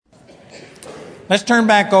Let's turn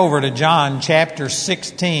back over to John chapter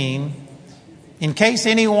 16. In case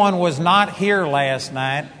anyone was not here last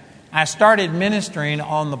night, I started ministering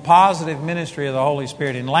on the positive ministry of the Holy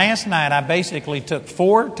Spirit. And last night I basically took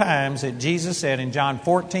 4 times that Jesus said in John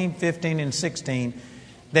 14, 15, and 16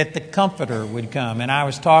 that the Comforter would come. And I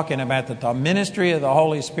was talking about that the ministry of the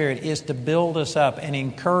Holy Spirit is to build us up and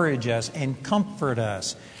encourage us and comfort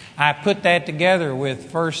us. I put that together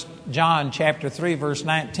with 1 John chapter 3, verse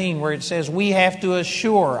 19, where it says we have to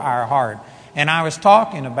assure our heart. And I was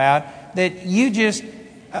talking about that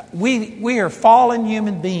we are fallen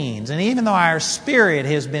human beings. And even though our spirit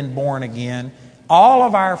has been born again, all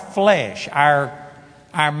of our flesh, our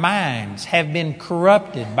minds have been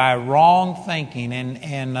corrupted by wrong thinking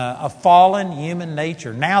and a fallen human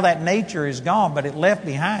nature. Now that nature is gone, but it left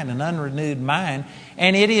behind an unrenewed mind.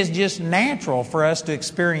 And it is just natural for us to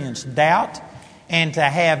experience doubt and to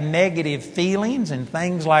have negative feelings and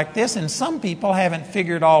things like this. And some people haven't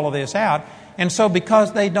figured all of this out. And so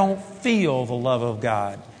because they don't feel the love of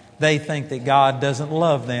God, they think that God doesn't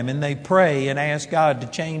love them. And they pray and ask God to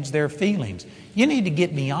change their feelings. You need to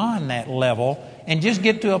get beyond that level and just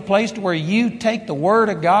get to a place to where you take the Word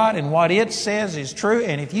of God and what it says is true.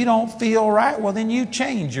 And if you don't feel right, well, then you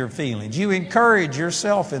change your feelings. You encourage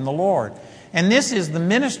yourself in the Lord. And this is the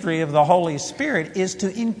ministry of the Holy Spirit, is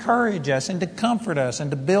to encourage us and to comfort us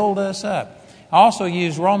and to build us up. I also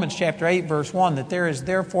use Romans chapter 8, verse 1, that there is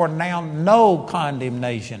therefore now no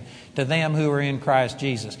condemnation to them who are in Christ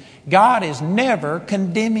Jesus. God is never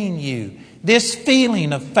condemning you. This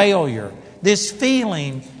feeling of failure, this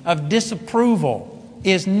feeling of disapproval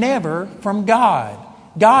is never from God.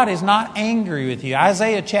 God is not angry with you.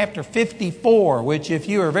 Isaiah chapter 54, which if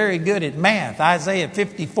you are very good at math, Isaiah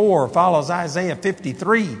 54 follows Isaiah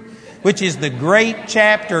 53, which is the great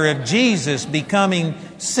chapter of Jesus becoming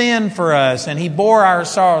sin for us. And He bore our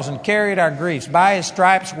sorrows and carried our griefs. By His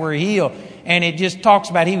stripes we're healed. And it just talks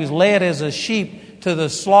about He was led as a sheep to the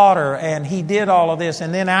slaughter, and He did all of this.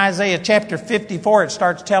 And then Isaiah chapter 54, it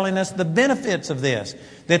starts telling us the benefits of this.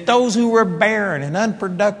 That those who were barren and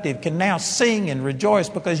unproductive can now sing and rejoice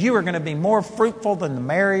because you are going to be more fruitful than the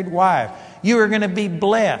married wife. You are going to be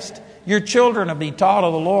blessed. Your children will be taught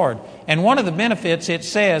of the Lord. And one of the benefits, it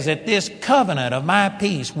says that this covenant of my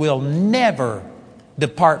peace will never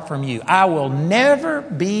depart from you. I will never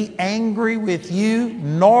be angry with you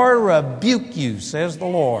nor rebuke you, says the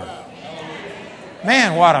Lord.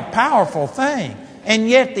 Man, what a powerful thing. And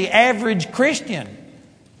yet the average Christian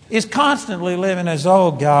is constantly living as,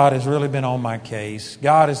 oh, God has really been on my case.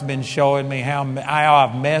 God has been showing me how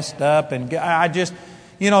I've messed up. And I just,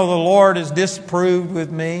 the Lord has disapproved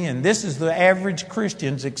with me. And this is the average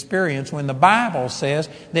Christian's experience when the Bible says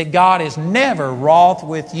that God is never wroth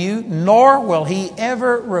with you, nor will He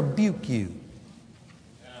ever rebuke you.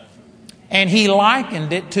 And He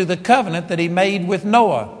likened it to the covenant that He made with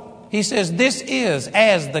Noah. He says, this is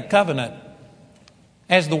as the covenant,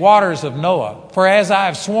 as the waters of Noah. For as I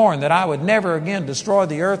have sworn that I would never again destroy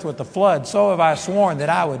the earth with the flood, so have I sworn that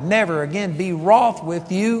I would never again be wroth with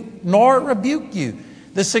you nor rebuke you.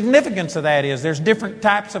 The significance of that is there's different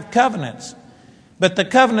types of covenants. But the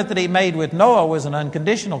covenant that He made with Noah was an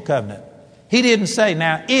unconditional covenant. He didn't say,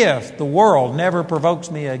 now, if the world never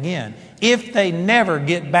provokes me again, if they never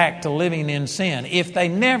get back to living in sin, if they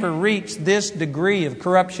never reach this degree of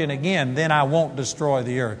corruption again, then I won't destroy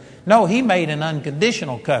the earth. No, He made an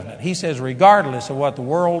unconditional covenant. He says, regardless of what the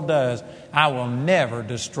world does, I will never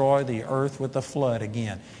destroy the earth with a flood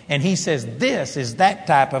again. And He says this is that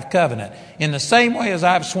type of covenant. In the same way as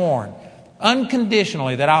I've sworn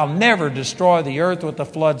unconditionally that I'll never destroy the earth with a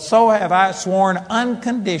flood, so have I sworn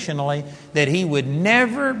unconditionally that He would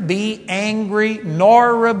never be angry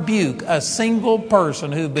nor rebuke a single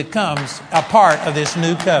person who becomes a part of this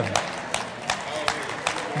new covenant.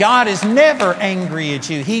 God is never angry at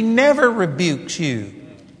you. He never rebukes you.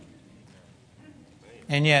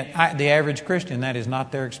 And yet, the average Christian, that is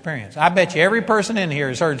not their experience. I bet you every person in here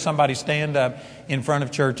has heard somebody stand up in front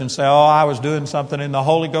of church and say, oh, I was doing something and the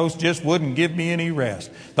Holy Ghost just wouldn't give me any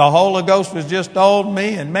rest. The Holy Ghost was just on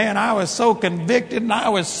me and man, I was so convicted and I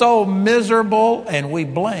was so miserable, and we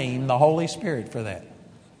blame the Holy Spirit for that.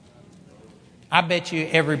 I bet you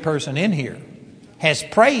every person in here has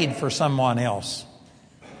prayed for someone else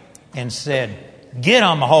and said, get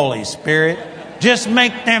them, Holy Spirit. Just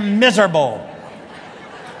make them miserable.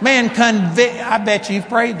 Man, I bet you've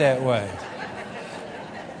prayed that way.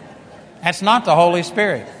 That's not the Holy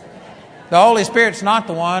Spirit. The Holy Spirit's not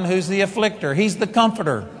the one who's the afflictor. He's the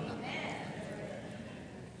comforter.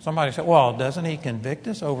 Somebody said, well, doesn't He convict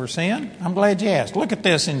us over sin? I'm glad you asked. Look at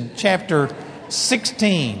this in chapter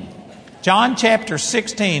 16. John chapter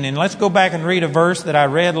 16, and let's go back and read a verse that I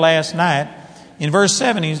read last night. In verse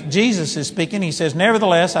 7, Jesus is speaking. He says,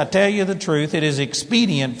 "Nevertheless, I tell you the truth, it is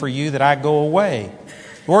expedient for you that I go away."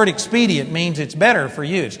 The word expedient means it's better for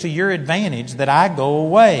you. It's to your advantage that I go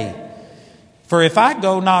away. "For if I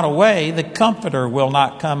go not away, the Comforter will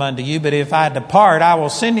not come unto you. But if I depart, I will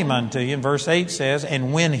send him unto you." And verse 8 says,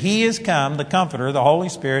 "And when he is come, the Comforter, the Holy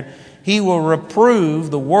Spirit, he will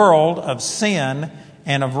reprove the world of sin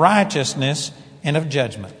and of righteousness and of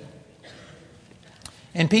judgment."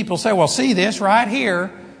 And people say, well, see, this right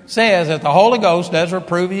here says that the Holy Ghost does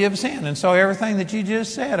reprove you of sin. And so everything that you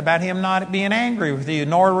just said about him not being angry with you,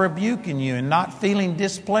 nor rebuking you, and not feeling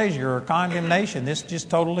displeasure or condemnation, this just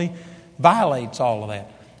totally violates all of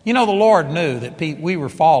that. You know, the Lord knew that we were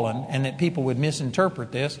fallen and that people would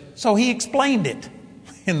misinterpret this, so he explained it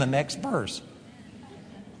in the next verse.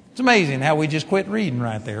 It's amazing how we just quit reading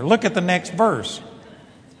right there. Look at the next verse.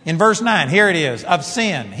 In verse 9, here it is, of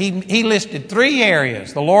sin. He listed 3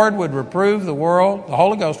 areas. The Lord would reprove the world, the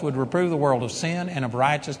Holy Ghost would reprove the world of sin and of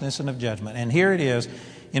righteousness and of judgment. And here it is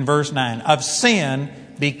in verse 9, of sin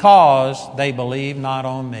because they believe not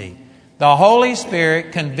on me. The Holy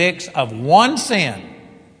Spirit convicts of one sin,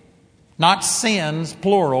 not sins,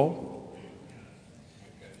 plural.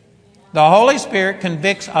 The Holy Spirit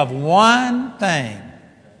convicts of one thing,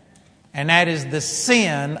 and that is the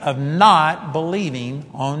sin of not believing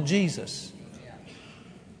on Jesus.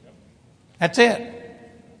 That's it.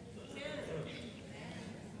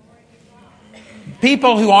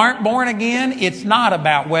 People who aren't born again, it's not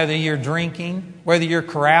about whether you're drinking, whether you're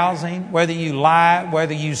carousing, whether you lie,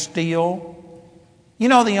 whether you steal. You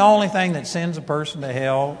know, the only thing that sends a person to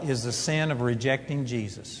hell is the sin of rejecting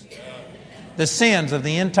Jesus. The sins of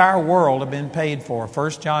the entire world have been paid for.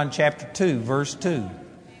 1 John chapter 2, verse 2.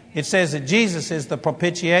 It says that Jesus is the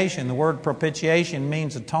propitiation. The word propitiation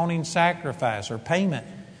means atoning sacrifice or payment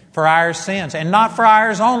for our sins. And not for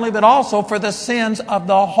ours only, but also for the sins of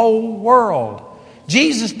the whole world.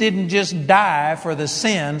 Jesus didn't just die for the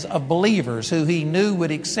sins of believers who he knew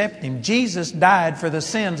would accept him. Jesus died for the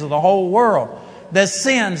sins of the whole world. The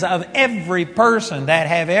sins of every person that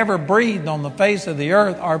have ever breathed on the face of the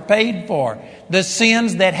earth are paid for. The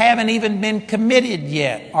sins that haven't even been committed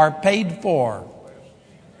yet are paid for.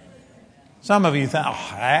 Some of you think,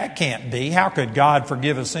 oh, that can't be. How could God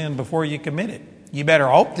forgive a sin before you commit it? You better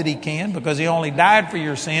hope that he can, because he only died for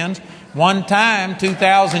your sins one time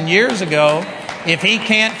 2,000 years ago. If he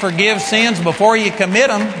can't forgive sins before you commit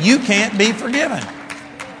them, you can't be forgiven.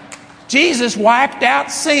 Jesus wiped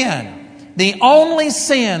out sin. The only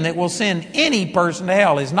sin that will send any person to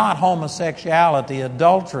hell is not homosexuality,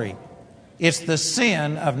 adultery. It's the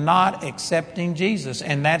sin of not accepting Jesus.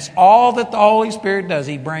 And that's all that the Holy Spirit does.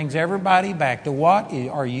 He brings everybody back to what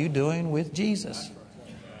are you doing with Jesus?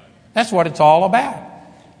 That's what it's all about.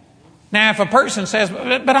 Now, if a person says,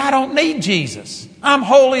 but I don't need Jesus. I'm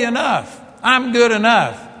holy enough. I'm good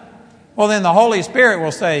enough. Well, then the Holy Spirit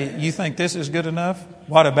will say, you think this is good enough?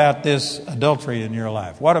 What about this adultery in your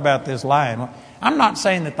life? What about this lying? I'm not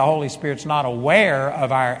saying that the Holy Spirit's not aware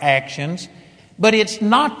of our actions, but it's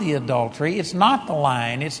not the adultery, it's not the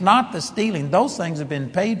lying, it's not the stealing. Those things have been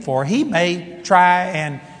paid for. He may try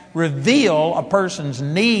and reveal a person's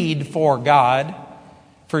need for God,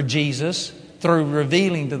 for Jesus, through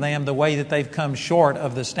revealing to them the way that they've come short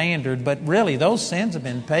of the standard. But really, those sins have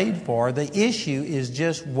been paid for. The issue is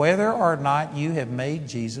just whether or not you have made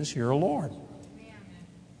Jesus your Lord.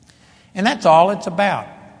 And that's all it's about.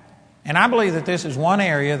 And I believe that this is one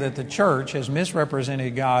area that the church has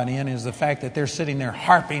misrepresented God in, is the fact that they're sitting there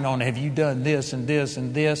harping on, have you done this and this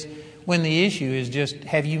and this, when the issue is just,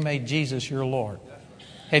 have you made Jesus your Lord?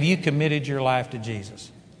 Have you committed your life to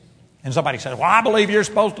Jesus? And somebody says, well, I believe you're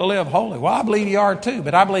supposed to live holy. Well, I believe you are too,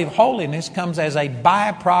 but I believe holiness comes as a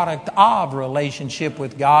byproduct of relationship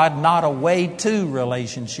with God, not a way to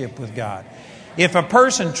relationship with God. If a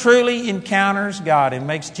person truly encounters God and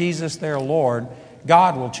makes Jesus their Lord,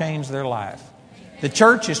 God will change their life. The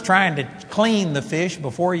church is trying to clean the fish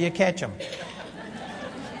before you catch them.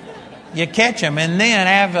 You catch them and then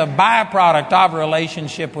have a byproduct of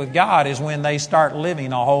relationship with God is when they start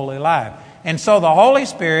living a holy life. And so the Holy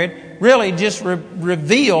Spirit really just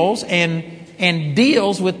reveals and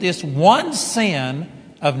deals with this one sin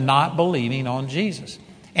of not believing on Jesus.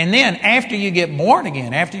 And then after you get born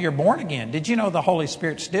again, after you're born again, did you know the Holy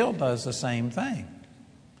Spirit still does the same thing?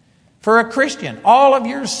 For a Christian, all of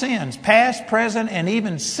your sins, past, present, and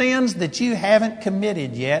even sins that you haven't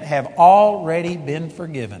committed yet, have already been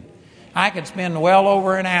forgiven. I could spend well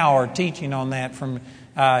over an hour teaching on that from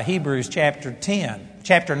Hebrews chapter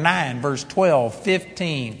 9, verse 12,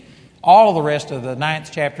 15, all the rest of the 9th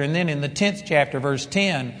chapter. And then in the 10th chapter, verse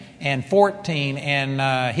 10 and 14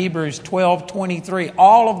 and Hebrews 12:23,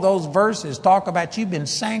 all of those verses talk about you've been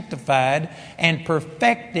sanctified and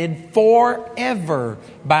perfected forever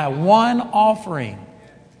by one offering.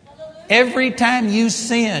 Every time you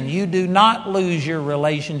sin, you do not lose your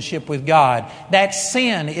relationship with God. That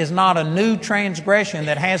sin is not a new transgression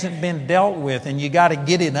that hasn't been dealt with, and you got to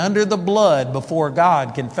get it under the blood before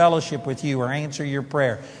God can fellowship with you or answer your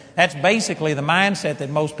prayer. That's basically the mindset that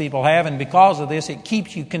most people have, and because of this, it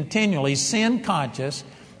keeps you continually sin conscious.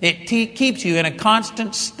 It keeps you in a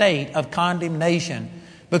constant state of condemnation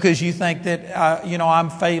because you think that, I'm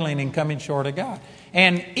failing and coming short of God.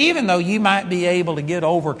 And even though you might be able to get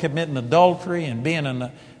over committing adultery and being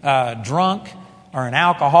a drunk or an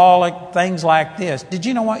alcoholic, things like this, did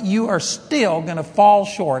you know what? You are still going to fall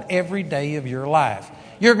short every day of your life.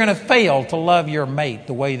 You're going to fail to love your mate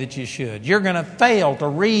the way that you should. You're going to fail to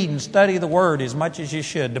read and study the Word as much as you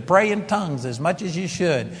should, to pray in tongues as much as you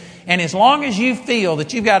should. And as long as you feel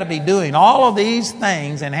that you've got to be doing all of these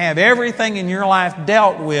things and have everything in your life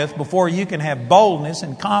dealt with before you can have boldness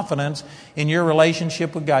and confidence in your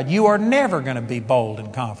relationship with God, you are never going to be bold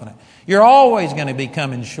and confident. You're always going to be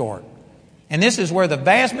coming short. And this is where the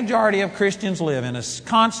vast majority of Christians live, in a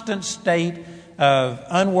constant state of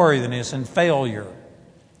unworthiness and failure.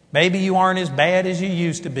 Maybe you aren't as bad as you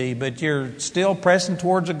used to be, but you're still pressing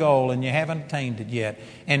towards a goal and you haven't attained it yet.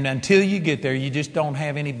 And until you get there, you just don't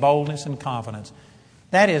have any boldness and confidence.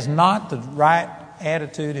 That is not the right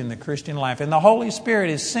attitude in the Christian life. And the Holy Spirit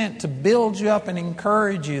is sent to build you up and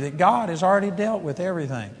encourage you that God has already dealt with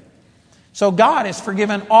everything. So God has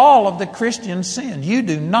forgiven all of the Christian sins. You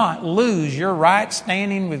do not lose your right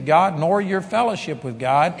standing with God nor your fellowship with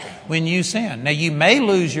God when you sin. Now, you may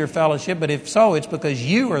lose your fellowship, but if so, it's because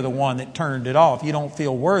you are the one that turned it off. You don't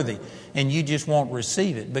feel worthy and you just won't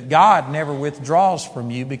receive it. But God never withdraws from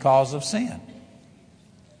you because of sin.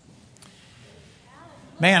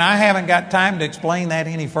 Man, I haven't got time to explain that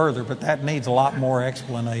any further, but that needs a lot more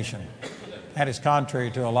explanation. That is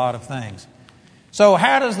contrary to a lot of things. So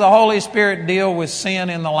how does the Holy Spirit deal with sin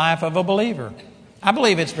in the life of a believer? I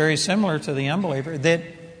believe it's very similar to the unbeliever, that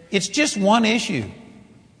it's just one issue.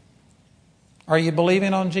 Are you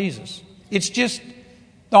believing on Jesus? It's just,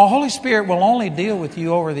 the Holy Spirit will only deal with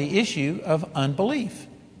you over the issue of unbelief.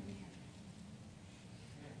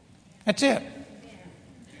 That's it.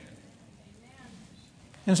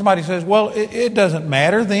 And somebody says, well, it doesn't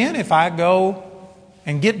matter then if I go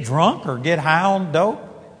and get drunk or get high on dope.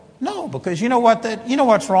 No, because you know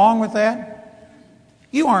what's wrong with that?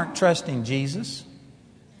 You aren't trusting Jesus.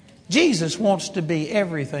 Jesus wants to be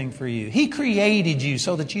everything for you. He created you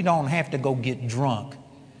so that you don't have to go get drunk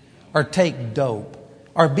or take dope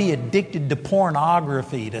or be addicted to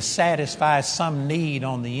pornography to satisfy some need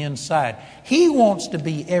on the inside. He wants to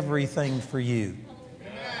be everything for you.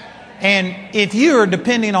 And if you are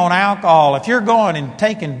depending on alcohol, if you're going and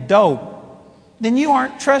taking dope, then you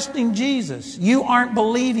aren't trusting Jesus. You aren't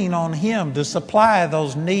believing on Him to supply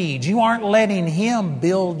those needs. You aren't letting Him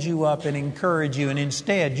build you up and encourage you. And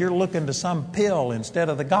instead, you're looking to some pill instead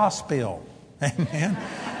of the gospel. Amen.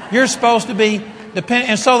 You're supposed to be dependent.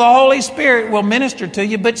 And so the Holy Spirit will minister to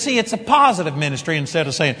you. But see, it's a positive ministry instead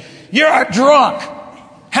of saying, you're a drunk.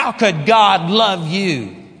 How could God love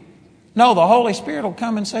you? No, the Holy Spirit will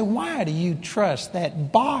come and say, why do you trust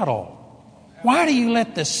that bottle? Why do you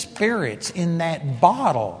let the spirits in that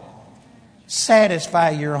bottle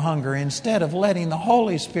satisfy your hunger instead of letting the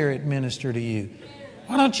Holy Spirit minister to you?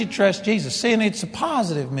 Why don't you trust Jesus? See, and it's a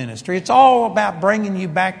positive ministry. It's all about bringing you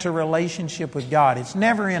back to relationship with God. It's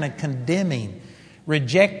never in a condemning,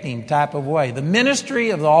 rejecting type of way. The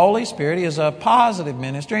ministry of the Holy Spirit is a positive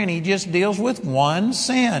ministry, and He just deals with one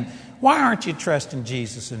sin. Why aren't you trusting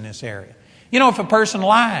Jesus in this area? You know, if a person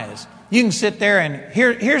lies, you can sit there and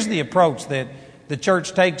here's the approach that the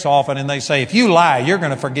church takes often, and they say, if you lie, you're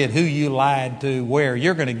going to forget who you lied to, where.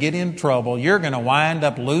 You're going to get in trouble. You're going to wind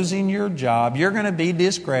up losing your job. You're going to be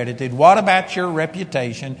discredited. What about your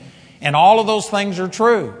reputation? And all of those things are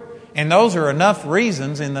true. And those are enough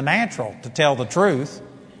reasons in the natural to tell the truth.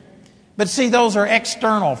 But see, those are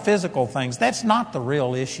external, physical things. That's not the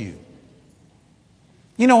real issue.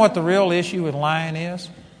 You know what the real issue with lying is?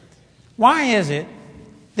 Why is it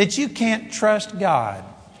that you can't trust God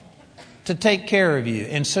to take care of you,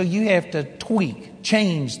 and so you have to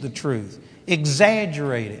change the truth,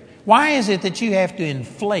 exaggerate it? Why is it that you have to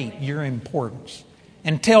inflate your importance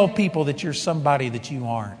and tell people that you're somebody that you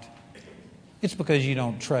aren't? It's because you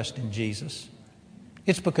don't trust in Jesus.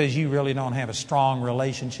 It's because you really don't have a strong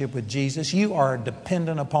relationship with Jesus. You are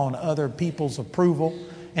dependent upon other people's approval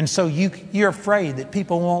And so you're afraid that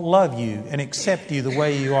people won't love you and accept you the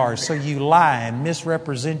way you are. So you lie and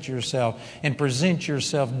misrepresent yourself and present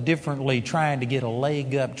yourself differently, trying to get a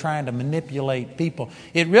leg up, trying to manipulate people.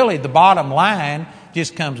 It really, the bottom line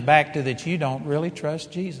just comes back to that you don't really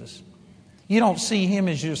trust Jesus. You don't see Him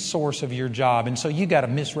as your source of your job. And so you got to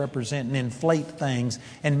misrepresent and inflate things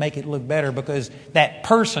and make it look better because that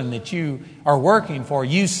person that you are working for,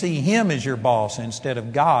 you see him as your boss instead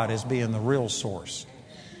of God as being the real source.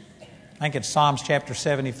 I think it's Psalms chapter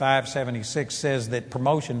 75, 76 says that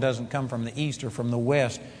promotion doesn't come from the east or from the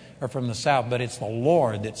west or from the south, but it's the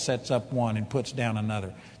Lord that sets up one and puts down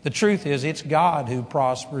another. The truth is it's God who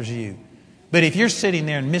prospers you. But if you're sitting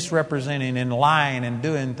there and misrepresenting and lying and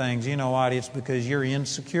doing things, you know what? It's because you're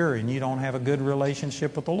insecure and you don't have a good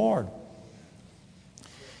relationship with the Lord.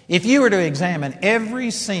 If you were to examine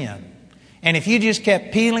every sin, and if you just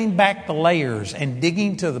kept peeling back the layers and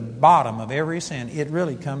digging to the bottom of every sin, it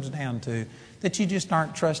really comes down to that you just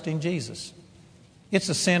aren't trusting Jesus. It's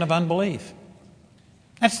the sin of unbelief.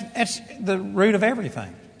 That's the root of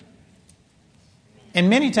everything. And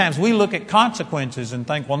many times we look at consequences and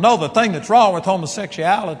think, well, no, the thing that's wrong with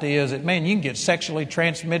homosexuality is that, man, you can get sexually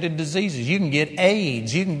transmitted diseases. You can get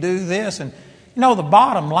AIDS. You can do this. And, the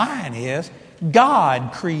bottom line is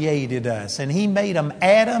God created us. And He made them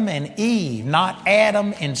Adam and Eve, not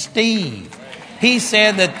Adam and Steve. He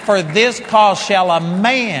said that for this cause shall a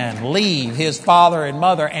man leave his father and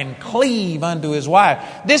mother and cleave unto his wife.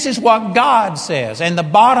 This is what God says. And the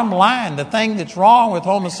bottom line, the thing that's wrong with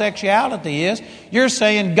homosexuality is you're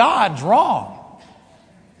saying God's wrong.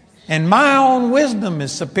 And my own wisdom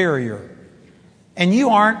is superior. And you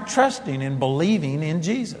aren't trusting and believing in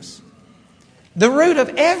Jesus. The root of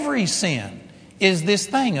every sin is this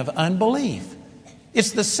thing of unbelief.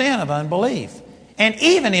 It's the sin of unbelief. And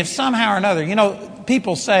even if somehow or another,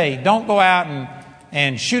 people say, don't go out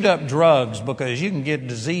and shoot up drugs because you can get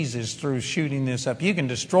diseases through shooting this up. You can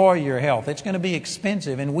destroy your health. It's going to be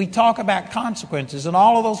expensive. And we talk about consequences, and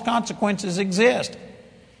all of those consequences exist.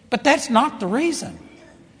 But that's not the reason.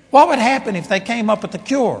 What would happen if they came up with a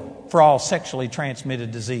cure for all sexually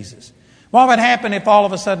transmitted diseases? What would happen if all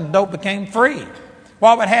of a sudden dope became free?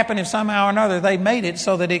 What would happen if somehow or another they made it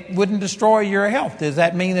so that it wouldn't destroy your health? Does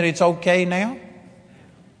that mean that it's okay now?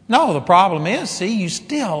 No, the problem is, you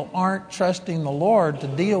still aren't trusting the Lord to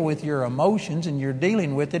deal with your emotions, and you're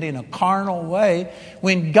dealing with it in a carnal way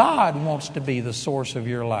when God wants to be the source of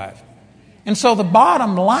your life. And so the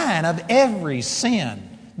bottom line of every sin,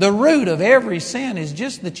 the root of every sin is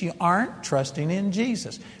just that you aren't trusting in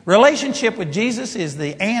Jesus. Relationship with Jesus is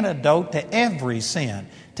the antidote to every sin,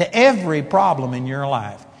 to every problem in your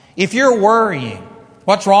life. If you're worrying,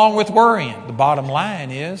 what's wrong with worrying? The bottom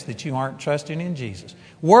line is that you aren't trusting in Jesus.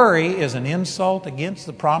 Worry is an insult against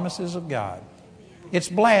the promises of God. It's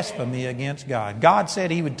blasphemy against God. God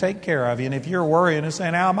said He would take care of you, and if you're worrying and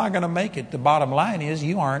saying, how am I going to make it? The bottom line is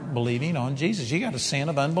you aren't believing on Jesus. You got a sin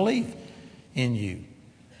of unbelief in you.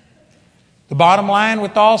 The bottom line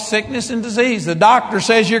with all sickness and disease, the doctor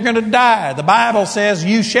says you're going to die. The Bible says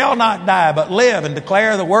you shall not die, but live and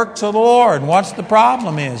declare the works of the Lord. And what's the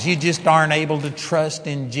problem is? You just aren't able to trust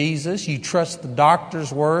in Jesus. You trust the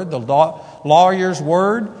doctor's word, the lawyer's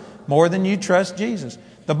word, more than you trust Jesus.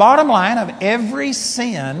 The bottom line of every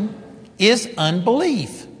sin is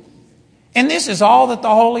unbelief. And this is all that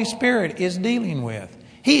the Holy Spirit is dealing with.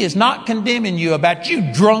 He is not condemning you about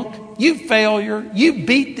you drunk, you failure, you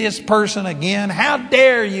beat this person again. How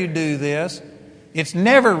dare you do this? It's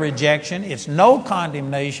never rejection. It's no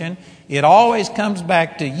condemnation. It always comes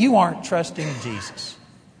back to you aren't trusting Jesus.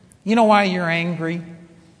 You know why you're angry?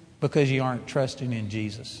 Because you aren't trusting in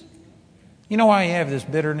Jesus. You know why you have this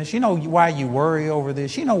bitterness? You know why you worry over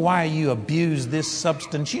this? You know why you abuse this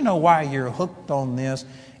substance? You know why you're hooked on this?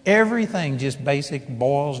 Everything just basic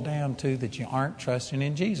boils down to that you aren't trusting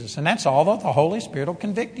in Jesus. And that's all that the Holy Spirit will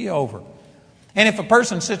convict you over. And if a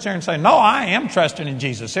person sits there and says, no, I am trusting in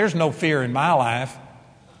Jesus, there's no fear in my life.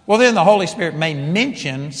 Well, then the Holy Spirit may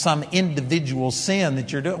mention some individual sin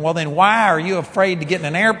that you're doing. Well, then why are you afraid to get in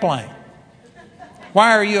an airplane?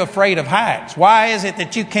 Why are you afraid of heights? Why is it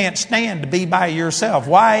that you can't stand to be by yourself?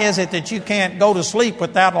 Why is it that you can't go to sleep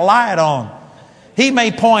without a light on? He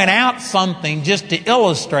may point out something just to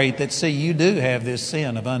illustrate that, see, you do have this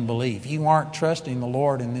sin of unbelief. You aren't trusting the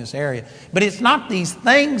Lord in this area. But it's not these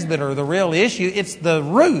things that are the real issue. It's the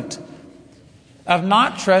root of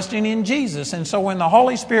not trusting in Jesus. And so when the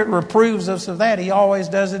Holy Spirit reproves us of that, He always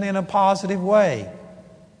does it in a positive way.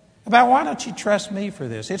 About why don't you trust me for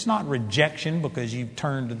this? It's not rejection because you've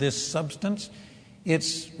turned to this substance.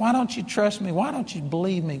 It's why don't you trust me? Why don't you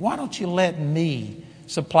believe me? Why don't you let me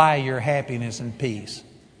supply your happiness and peace?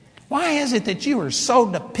 Why is it that you are so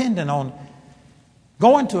dependent on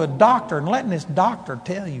going to a doctor and letting this doctor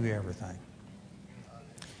tell you everything?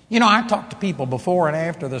 You know, I talk to people before and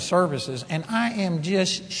after the services, and I am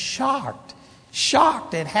just shocked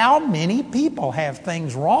at how many people have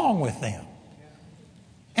things wrong with them.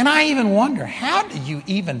 And I even wonder, how do you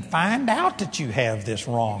even find out that you have this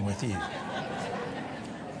wrong with you?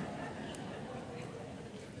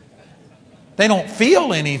 They don't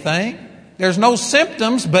feel anything. There's no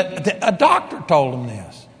symptoms, but a doctor told them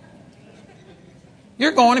this.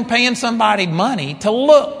 You're going and paying somebody money to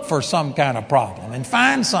look for some kind of problem and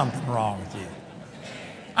find something wrong with you.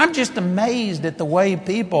 I'm just amazed at the way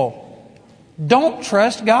people don't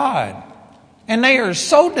trust God. And they are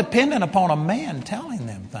so dependent upon a man telling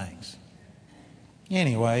them things.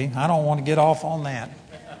 Anyway, I don't want to get off on that.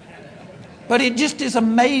 But it just is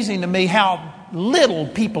amazing to me how little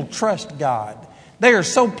people trust God. They are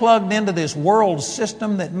so plugged into this world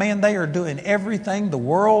system that, man, they are doing everything the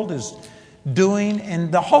world is doing,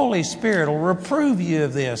 and the Holy Spirit will reprove you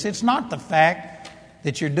of this. It's not the fact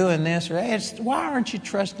that you're doing this, or it's why aren't you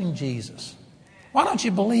trusting Jesus? Why don't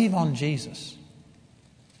you believe on Jesus?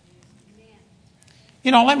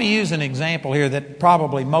 You know, let me use an example here that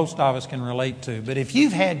probably most of us can relate to. But if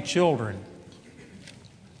you've had children,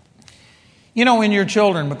 you know, when your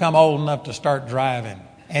children become old enough to start driving,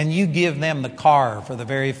 and you give them the car for the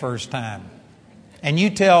very first time, and you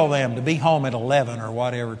tell them to be home at 11 or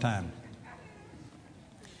whatever time.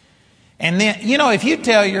 And then, you know, if you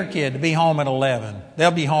tell your kid to be home at 11,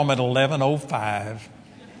 they'll be home at 11:05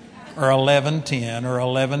 or 11:10 or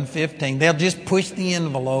 11:15. They'll just push the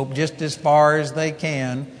envelope just as far as they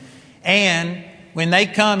can. And when they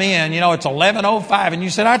come in, you know, it's 11:05 and you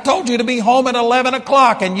said, I told you to be home at 11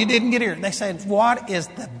 o'clock and you didn't get here. They said, what is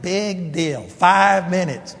the big deal? 5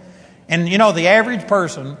 minutes. And, you know, the average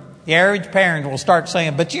person, the average parent will start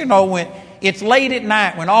saying, but you know, when it's late at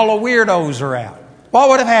night when all the weirdos are out. What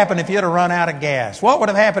would have happened if you'd have run out of gas? What would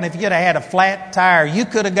have happened if you'd have had a flat tire? You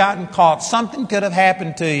could have gotten caught. Something could have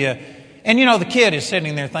happened to you. And, you know, the kid is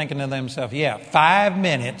sitting there thinking to themselves, yeah, 5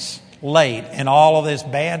 minutes late and all of this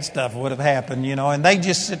bad stuff would have happened, you know. And they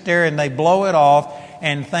just sit there and they blow it off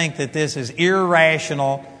and think that this is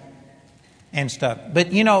irrational and stuff.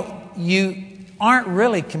 But, you know, you aren't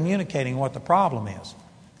really communicating what the problem is.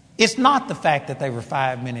 It's not the fact that they were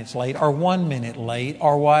 5 minutes late or 1 minute late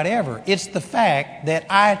or whatever. It's the fact that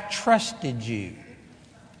I trusted you.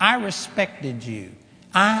 I respected you.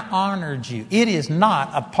 I honored you. It is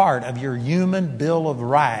not a part of your human bill of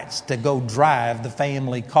rights to go drive the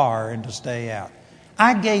family car and to stay out.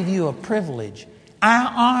 I gave you a privilege. I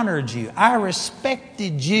honored you. I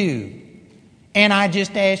respected you. And I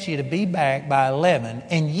just asked you to be back by 11,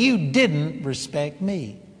 and you didn't respect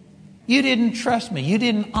me. You didn't trust me. You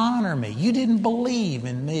didn't honor me. You didn't believe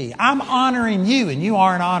in me. I'm honoring you, and you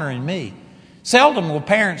aren't honoring me. Seldom will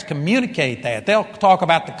parents communicate that. They'll talk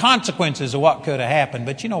about the consequences of what could have happened.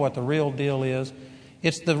 But you know what the real deal is?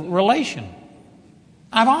 It's the relation.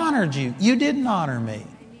 I've honored you. You didn't honor me.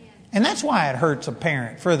 And that's why it hurts a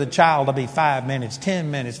parent for the child to be 5 minutes,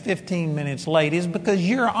 10 minutes, 15 minutes late, is because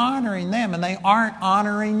you're honoring them and they aren't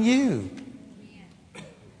honoring you.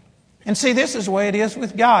 And see, this is the way it is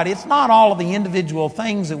with God. It's not all of the individual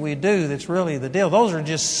things that we do that's really the deal. Those are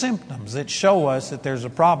just symptoms that show us that there's a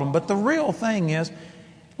problem. But the real thing is,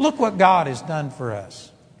 look what God has done for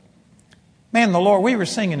us. Man, the Lord, we were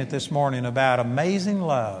singing it this morning about amazing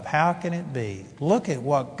love. How can it be? Look at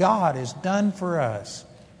what God has done for us.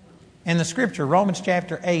 In the scripture, Romans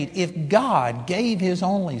chapter 8, if God gave His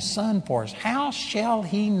only Son for us, how shall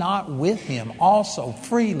He not with Him also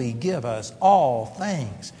freely give us all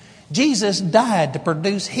things? Jesus died to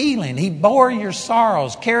produce healing. He bore your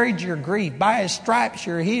sorrows, carried your grief. By His stripes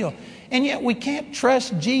you're healed. And yet we can't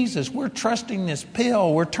trust Jesus. We're trusting this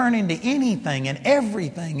pill. We're turning to anything and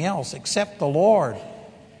everything else except the Lord.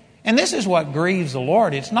 And this is what grieves the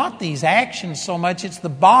Lord. It's not these actions so much. It's the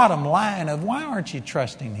bottom line of why aren't you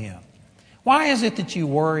trusting Him? Why is it that you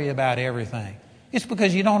worry about everything? It's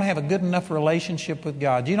because you don't have a good enough relationship with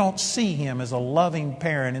God. You don't see Him as a loving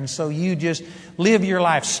parent. And so you just live your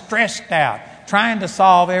life stressed out, trying to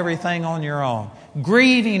solve everything on your own,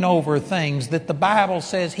 grieving over things that the Bible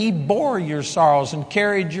says He bore your sorrows and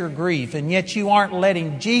carried your grief. And yet you aren't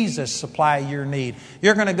letting Jesus supply your need.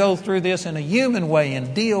 You're going to go through this in a human way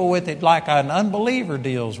and deal with it like an unbeliever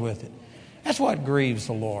deals with it. That's what grieves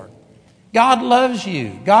the Lord. God loves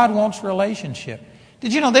you. God wants relationship.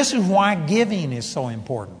 Did you know this is why giving is so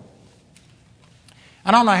important? I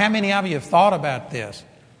don't know how many of you have thought about this.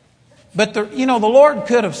 But the Lord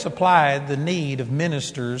could have supplied the need of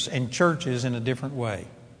ministers and churches in a different way.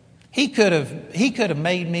 He could have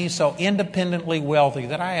made me so independently wealthy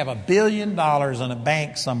that I have $1 billion in a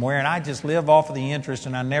bank somewhere and I just live off of the interest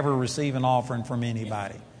and I never receive an offering from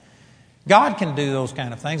anybody. God can do those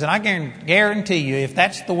kind of things, and I guarantee you, if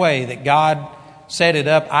that's the way that God set it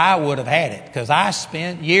up, I would have had it, because I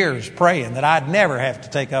spent years praying that I'd never have to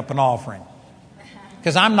take up an offering,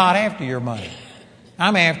 because I'm not after your money.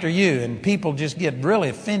 I'm after you, and people just get really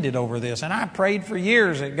offended over this. And I prayed for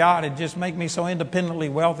years that God would just make me so independently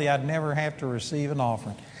wealthy I'd never have to receive an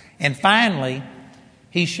offering. And finally,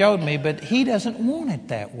 He showed me, but He doesn't want it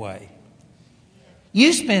that way.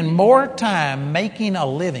 You spend more time making a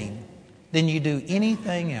living than you do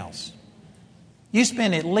anything else. You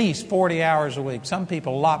spend at least 40 hours a week. Some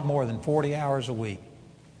people a lot more than 40 hours a week.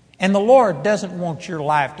 And the Lord doesn't want your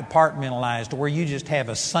life departmentalized where you just have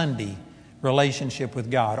a Sunday relationship with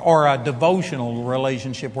God, or a devotional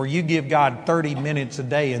relationship where you give God 30 minutes a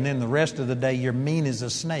day and then the rest of the day you're mean as a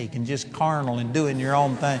snake and just carnal and doing your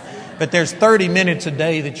own thing. But there's 30 minutes a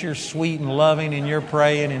day that you're sweet and loving and you're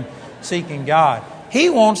praying and seeking God. He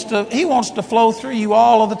wants to flow through you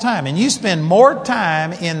all of the time. And you spend more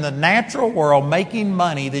time in the natural world making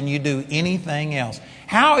money than you do anything else.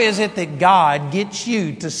 How is it that God gets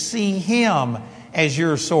you to see Him as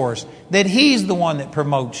your source? That He's the one that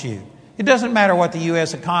promotes you. It doesn't matter what the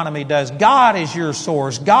U.S. economy does. God is your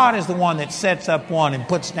source. God is the one that sets up one and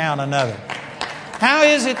puts down another. How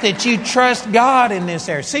is it that you trust God in this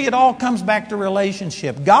area? See, it all comes back to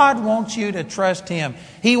relationship. God wants you to trust Him.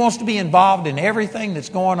 He wants to be involved in everything that's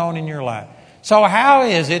going on in your life. So how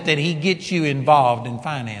is it that He gets you involved in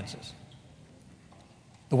finances?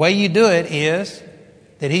 The way you do it is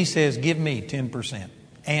that He says, give me 10%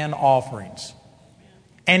 and offerings.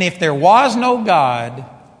 And if there was no God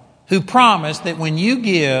who promised that when you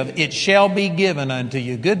give, it shall be given unto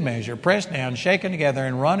you, good measure, pressed down, shaken together,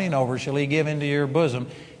 and running over shall He give into your bosom,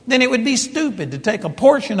 then it would be stupid to take a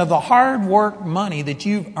portion of the hard work money that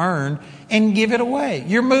you've earned and give it away.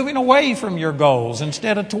 You're moving away from your goals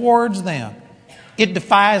instead of towards them. It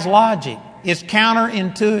defies logic. It's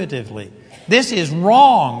counterintuitively. This is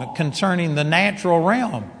wrong concerning the natural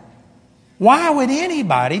realm. Why would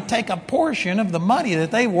anybody take a portion of the money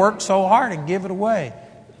that they worked so hard and give it away?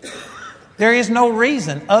 There is no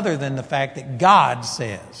reason other than the fact that God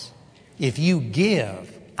says, if you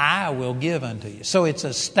give, I will give unto you. So it's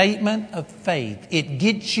a statement of faith. It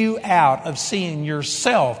gets you out of seeing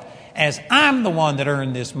yourself as I'm the one that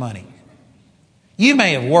earned this money. You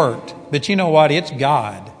may have worked, but you know what? It's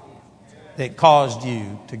God that caused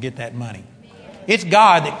you to get that money. It's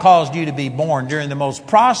God that caused you to be born during the most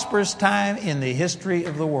prosperous time in the history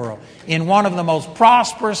of the world, in one of the most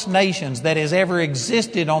prosperous nations that has ever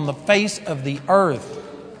existed on the face of the earth.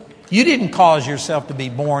 You didn't cause yourself to be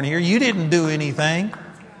born here. You didn't do anything.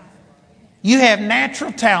 You have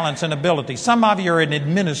natural talents and abilities. Some of you are an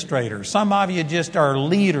administrator. Some of you just are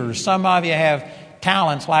leaders. Some of you have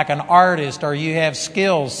talents like an artist, or you have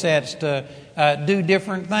skill sets to do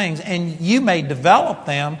different things. And you may develop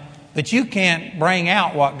them, but you can't bring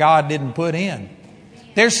out what God didn't put in.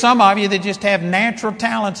 There's some of you that just have natural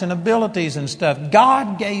talents and abilities and stuff.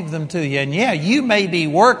 God gave them to you. And yeah, you may be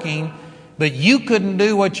working, but you couldn't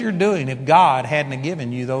do what you're doing if God hadn't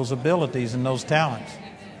given you those abilities and those talents.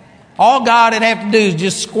 All God would have to do is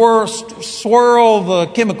just swirl the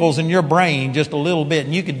chemicals in your brain just a little bit,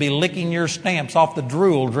 and you could be licking your stamps off the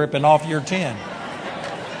drool dripping off your chin.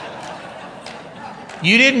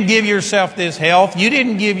 You didn't give yourself this health. You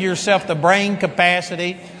didn't give yourself the brain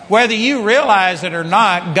capacity. Whether you realize it or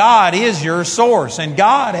not, God is your source, and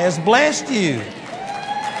God has blessed you.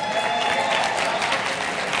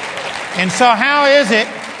 And so how is it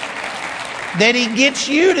that He gets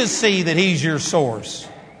you to see that He's your source?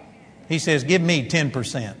 He says, give me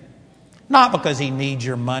 10%. Not because He needs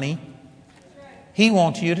your money. He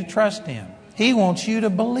wants you to trust Him. He wants you to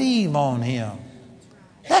believe on Him.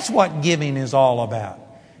 That's what giving is all about.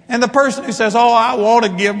 And the person who says, oh, I want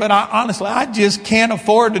to give, but honestly, I just can't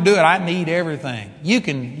afford to do it. I need everything. You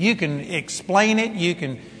can explain it. You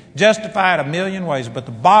can justify it a million ways. But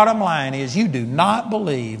the bottom line is you do not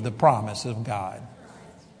believe the promise of God.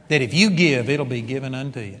 That if you give, it'll be given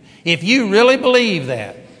unto you. If you really believe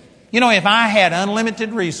that, you know, if I had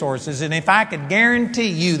unlimited resources and if I could guarantee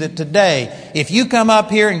you that today, if you come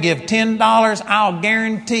up here and give $10, I'll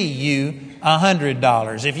guarantee you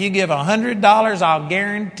 $100. If you give $100, I'll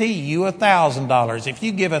guarantee you $1,000. If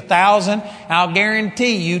you give $1,000, I'll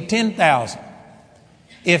guarantee you $10,000.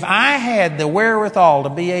 If I had the wherewithal to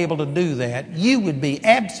be able to do that, you would be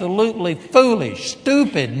absolutely foolish,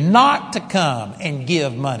 stupid not to come and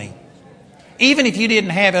give money. Even if you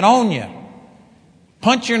didn't have it on you.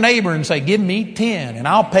 Punch your neighbor and say, give me 10 and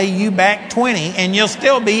I'll pay you back 20 and you'll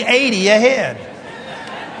still be 80 ahead.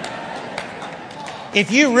 If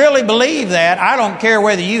you really believe that, I don't care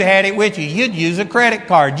whether you had it with you. You'd use a credit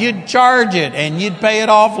card. You'd charge it and you'd pay it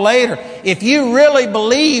off later. If you really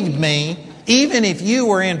believed me, even if you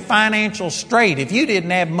were in financial strait, if you didn't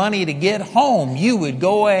have money to get home, you would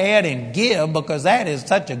go ahead and give because that is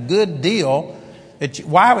such a good deal.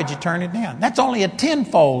 Why would you turn it down? That's only a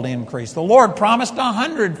 10-fold increase. The Lord promised a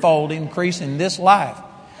 100-fold increase in this life.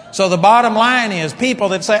 So the bottom line is people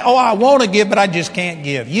that say, oh, I want to give, but I just can't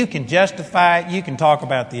give. You can justify it. You can talk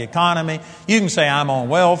about the economy. You can say I'm on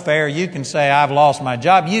welfare. You can say I've lost my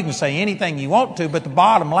job. You can say anything you want to, but the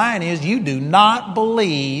bottom line is you do not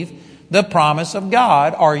believe the promise of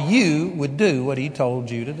God or you would do what He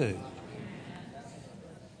told you to do.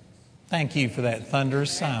 Thank you for that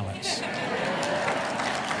thunderous silence.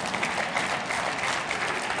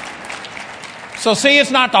 So see,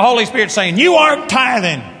 it's not the Holy Spirit saying, you aren't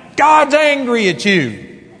tithing. God's angry at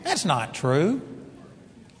you. That's not true.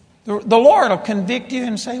 The Lord will convict you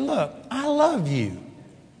and say, look, I love you.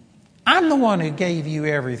 I'm the one who gave you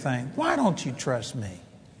everything. Why don't you trust me?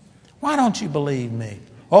 Why don't you believe me?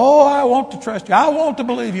 Oh, I want to trust you. I want to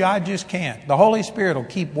believe you. I just can't. The Holy Spirit will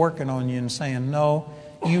keep working on you and saying, no,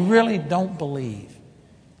 you really don't believe.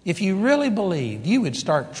 If you really believed, you would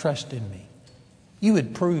start trusting me. You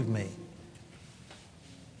would prove me.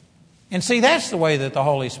 And see, that's the way that the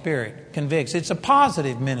Holy Spirit convicts. It's a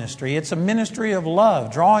positive ministry. It's a ministry of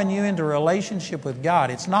love, drawing you into a relationship with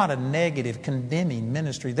God. It's not a negative, condemning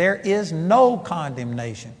ministry. There is no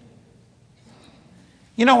condemnation.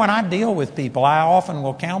 You know, when I deal with people, I often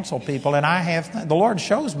will counsel people, and the Lord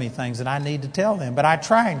shows me things that I need to tell them, but I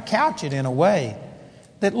try and couch it in a way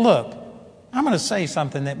that, look, I'm going to say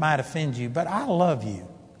something that might offend you, but I love you.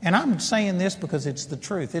 And I'm saying this because it's the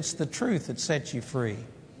truth. It's the truth that sets you free.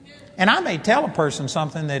 And I may tell a person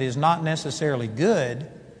something that is not necessarily good,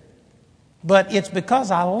 but it's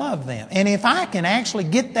because I love them. And if I can actually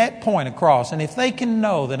get that point across, and if they can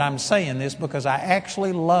know that I'm saying this because I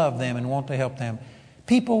actually love them and want to help them,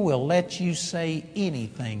 people will let you say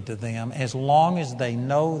anything to them as long as they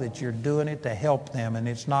know that you're doing it to help them and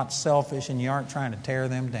it's not selfish and you aren't trying to tear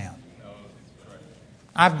them down.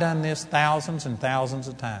 I've done this thousands and thousands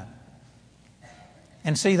of times.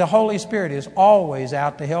 And see, the Holy Spirit is always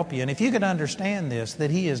out to help you. And if you could understand this, that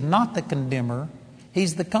He is not the condemner,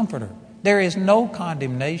 He's the comforter. There is no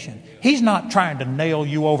condemnation. He's not trying to nail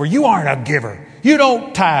you over. You aren't a giver. You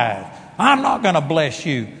don't tithe. I'm not going to bless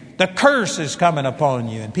you. The curse is coming upon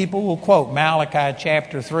you. And people will quote Malachi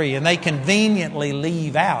chapter 3, and they conveniently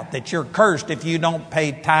leave out that you're cursed if you don't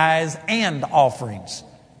pay tithes and offerings.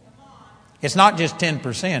 It's not just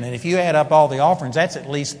 10%. And if you add up all the offerings, that's at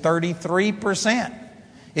least 33%.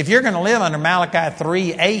 If you're going to live under Malachi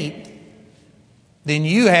 3:8, then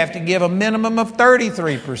you have to give a minimum of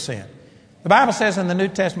 33%. The Bible says in the New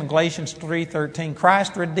Testament, Galatians 3:13,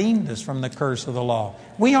 Christ redeemed us from the curse of the law.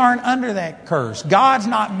 We aren't under that curse. God's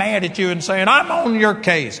not mad at you and saying, I'm on your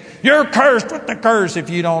case. You're cursed with the curse if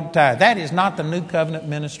you don't tithe. That is not the New Covenant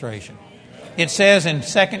ministration. It says in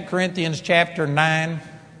 2 Corinthians chapter 9,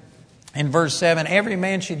 in verse 7, every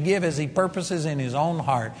man should give as he purposes in his own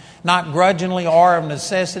heart, not grudgingly or of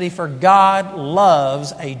necessity, for God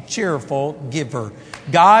loves a cheerful giver.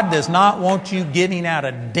 God does not want you getting out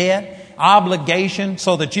of debt, obligation,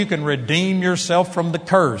 so that you can redeem yourself from the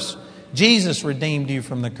curse. Jesus redeemed you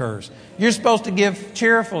from the curse. You're supposed to give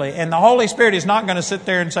cheerfully, and the Holy Spirit is not going to sit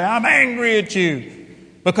there and say, I'm angry at you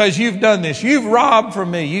because you've done this. You've robbed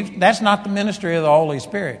from me. That's not the ministry of the Holy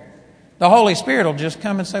Spirit. The Holy Spirit will just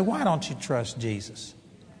come and say, why don't you trust Jesus?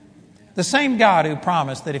 The same God who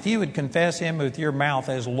promised that if you would confess Him with your mouth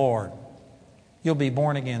as Lord, you'll be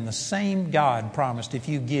born again. The same God promised if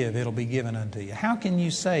you give, it'll be given unto you. How can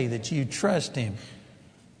you say that you trust Him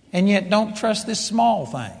and yet don't trust this small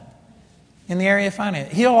thing in the area of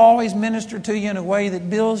finance? He'll always minister to you in a way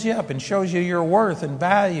that builds you up and shows you your worth and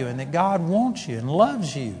value and that God wants you and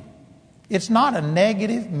loves you. It's not a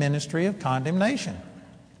negative ministry of condemnation.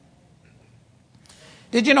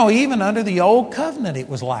 Did you know even under the Old Covenant it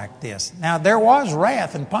was like this? Now there was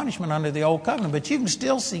wrath and punishment under the Old Covenant, but you can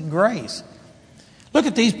still see grace. Look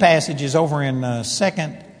at these passages over in 2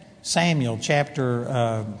 Samuel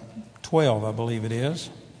chapter 12, I believe it is.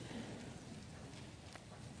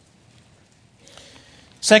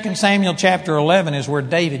 2 Samuel chapter 11 is where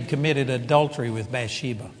David committed adultery with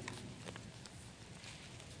Bathsheba.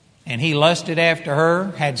 And he lusted after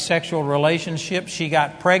her, had sexual relationships. She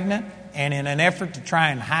got pregnant. And in an effort to try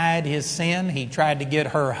and hide his sin, he tried to get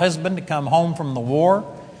her husband to come home from the war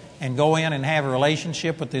and go in and have a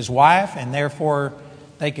relationship with his wife. And therefore,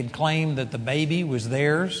 They could claim that the baby was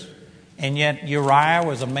theirs. And yet Uriah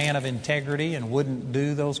was a man of integrity and wouldn't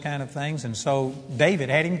do those kind of things. And so David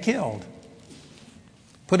had him killed.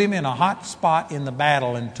 Put him in a hot spot in the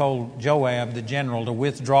battle and told Joab, the general, to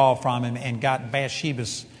withdraw from him, and got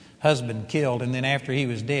Bathsheba's husband killed. And then after he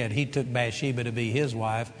was dead, he took Bathsheba to be his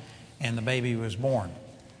wife, and the baby was born.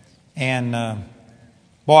 And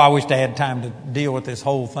boy, I wish I had time to deal with this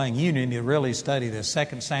whole thing. You need to really study this.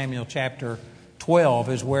 2 Samuel chapter 12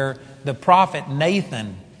 is where the prophet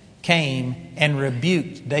Nathan came and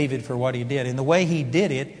rebuked David for what he did. And the way he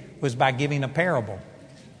did it was by giving a parable.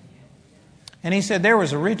 And he said there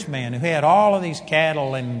was a rich man who had all of these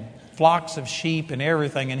cattle and flocks of sheep and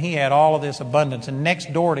everything, and he had all of this abundance. And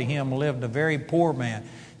next door to him lived a very poor man.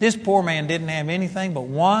 This poor man didn't have anything but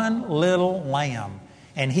one little lamb,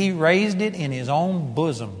 and he raised it in his own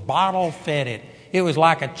bosom, bottle-fed it. It was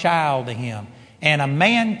like a child to him. And a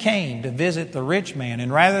man came to visit the rich man,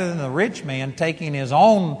 and rather than the rich man taking his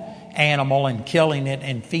own animal and killing it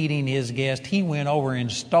and feeding his guest, he went over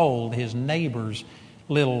and stole his neighbor's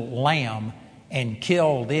little lamb and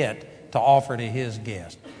killed it to offer to his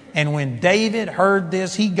guest. And when David heard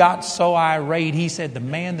this, he got so irate, he said, the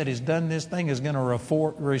man that has done this thing is going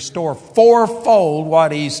to restore fourfold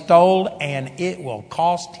what he stole, and it will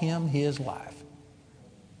cost him his life.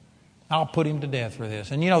 I'll put him to death for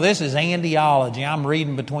this. And you know, this is Andyology. I'm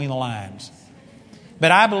reading between the lines.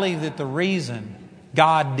 But I believe that the reason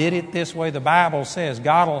God did it this way, the Bible says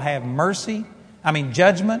God will have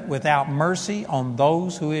judgment without mercy on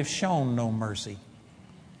those who have shown no mercy.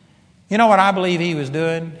 You know what I believe he was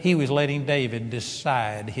doing? He was letting David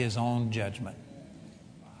decide his own judgment.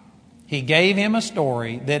 He gave him a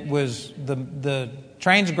story that was, the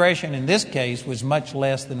transgression in this case was much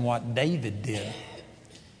less than what David did.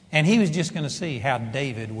 And he was just going to see how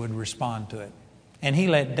David would respond to it. And he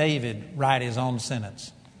let David write his own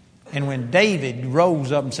sentence. And when David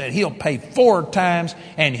rose up and said he'll pay 4 times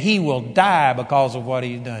and he will die because of what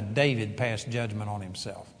he's done, David passed judgment on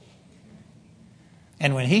himself.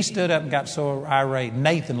 And when he stood up and got so irate,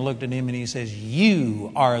 Nathan looked at him and he says,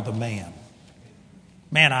 "You are the man."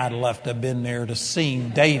 Man, I'd love to have been there to see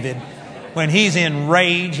David when he's in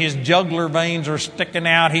rage. His jugular veins are sticking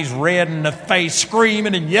out. He's red in the face,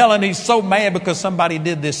 screaming and yelling. He's so mad because somebody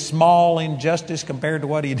did this small injustice compared to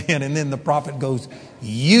what he did. And then the prophet goes,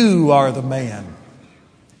 "You are the man."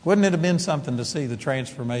 Wouldn't it have been something to see the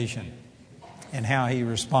transformation and how he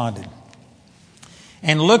responded?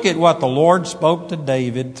 And look at what the Lord spoke to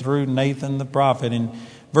David through Nathan the prophet. In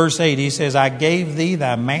verse 8, he says, "I gave thee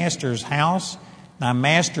thy master's house, thy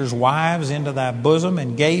master's wives into thy bosom,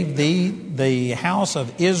 and gave thee the house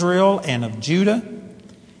of Israel and of Judah.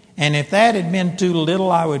 And if that had been too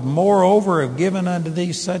little, I would moreover have given unto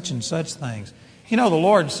thee such and such things." You know, the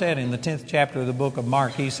Lord said in the 10th chapter of the book of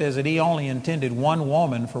Mark, he says that he only intended one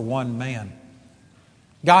woman for one man.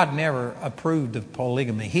 God never approved of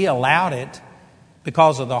polygamy. He allowed it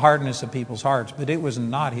because of the hardness of people's hearts, but it was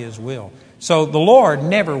not his will. So the Lord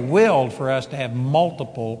never willed for us to have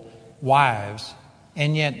multiple wives.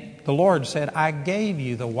 And yet the Lord said, "I gave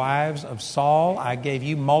you the wives of Saul. I gave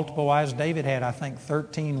you multiple wives." David had, I think,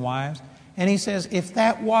 13 wives. And he says, if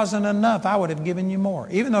that wasn't enough, I would have given you more.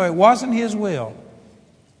 Even though it wasn't his will,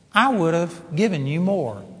 I would have given you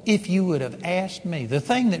more if you would have asked me. The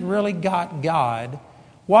thing that really got God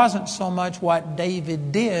wasn't so much what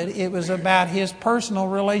David did. It was about his personal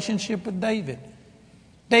relationship with David.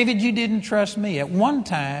 David, you didn't trust me. At one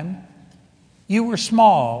time, you were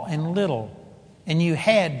small and little, and you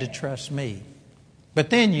had to trust me. But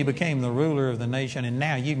then you became the ruler of the nation, and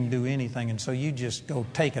now you can do anything. And so you just go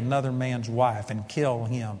take another man's wife and kill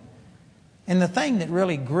him. And the thing that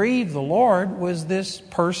really grieved the Lord was this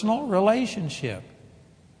personal relationship.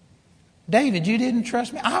 David, you didn't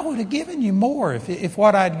trust me. I would have given you more if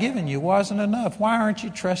what I'd given you wasn't enough. Why aren't you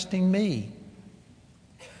trusting me?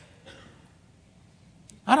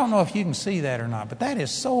 I don't know if you can see that or not, but that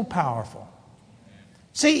is so powerful.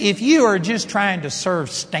 See, if you are just trying to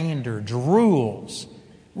serve standards, rules,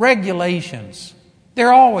 regulations,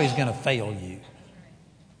 they're always going to fail you.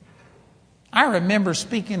 I remember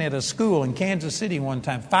speaking at a school in Kansas City one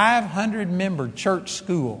time, 500-member church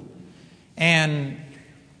school, and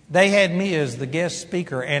they had me as the guest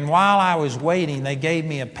speaker. And while I was waiting, they gave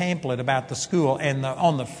me a pamphlet about the school, and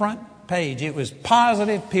on the front page, it was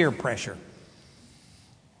positive peer pressure,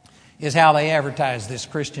 is how they advertised this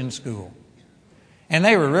Christian school. And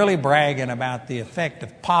they were really bragging about the effect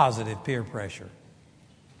of positive peer pressure.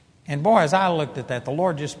 And boy, as I looked at that, the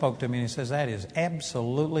Lord just spoke to me and He says, that is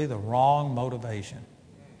absolutely the wrong motivation.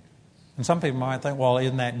 And some people might think, well,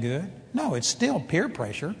 isn't that good? No, it's still peer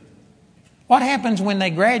pressure. What happens when they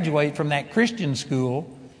graduate from that Christian school?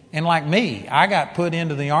 And like me, I got put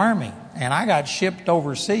into the Army and I got shipped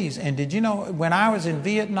overseas. And did you know, when I was in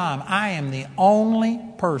Vietnam, I am the only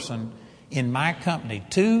person in my company,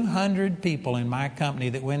 200 people in my company,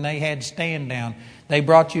 that when they had stand down, they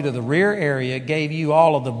brought you to the rear area, gave you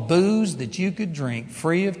all of the booze that you could drink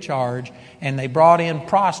free of charge, and they brought in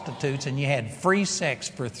prostitutes, and you had free sex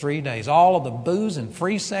for 3 days. All of the booze and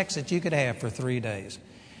free sex that you could have for 3 days.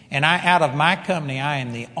 And out of my company, I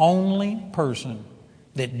am the only person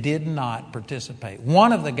that did not participate.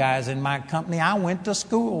 One of the guys in my company I went to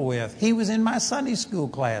school with. He was in my Sunday school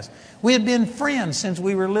class. We had been friends since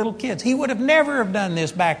we were little kids. He would have never have done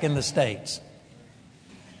this back in the States.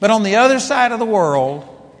 But on the other side of the world,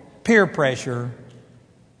 peer pressure,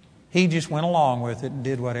 he just went along with it and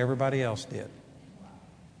did what everybody else did.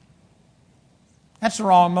 That's the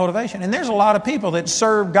wrong motivation. And there's a lot of people that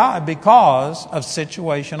serve God because of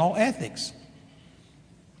situational ethics.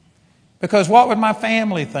 Because what would my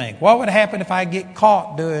family think? What would happen if I get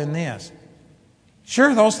caught doing this?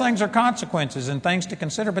 Sure, those things are consequences and things to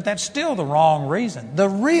consider, but that's still the wrong reason. The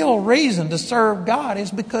real reason to serve God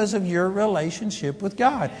is because of your relationship with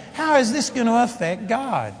God. How is this going to affect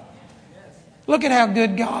God? Look at how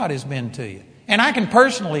good God has been to you. And I can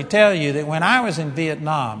personally tell you that when I was in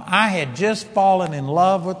Vietnam, I had just fallen in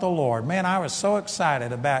love with the Lord. Man, I was so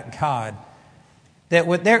excited about God.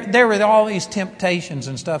 That there were all these temptations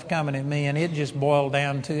and stuff coming at me, and it just boiled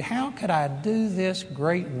down to, how could I do this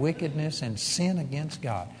great wickedness and sin against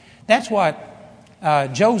God? That's what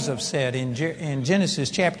Joseph said in Genesis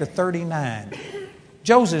chapter 39.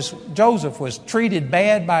 Joseph was treated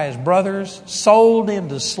bad by his brothers, sold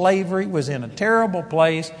into slavery, was in a terrible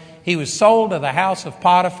place. He was sold to the house of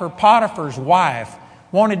Potiphar. Potiphar's wife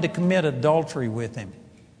wanted to commit adultery with him.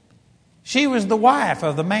 She was the wife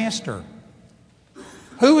of the master.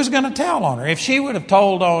 Who was going to tell on her? If she would have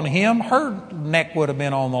told on him, her neck would have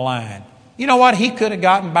been on the line. You know what? He could have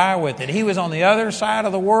gotten by with it. He was on the other side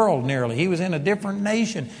of the world nearly. He was in a different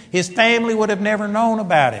nation. His family would have never known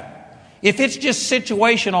about it. If it's just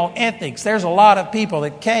situational ethics, there's a lot of people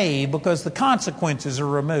that cave because the consequences are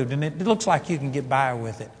removed and it looks like you can get by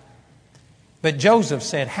with it. But Joseph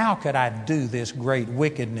said, how could I do this great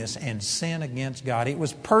wickedness and sin against God? It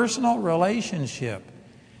was personal relationship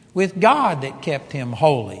with God that kept him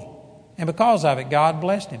holy. And because of it, God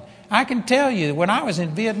blessed him. I can tell you, when I was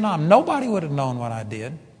in Vietnam, nobody would have known what I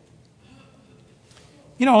did.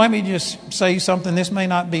 You know, let me just say something. This may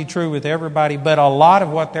not be true with everybody, but a lot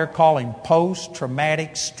of what they're calling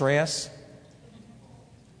post-traumatic stress.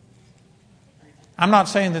 I'm not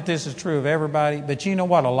saying that this is true of everybody, but you know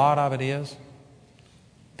what a lot of it is?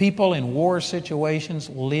 People in war situations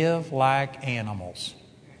live like animals.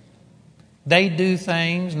 They do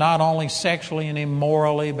things not only sexually and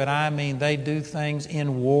immorally, but I mean they do things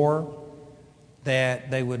in war that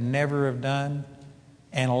they would never have done.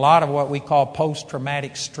 And a lot of what we call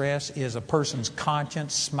post-traumatic stress is a person's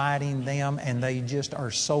conscience smiting them, and they just are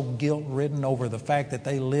so guilt-ridden over the fact that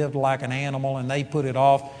they lived like an animal, and they put it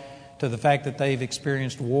off to the fact that they've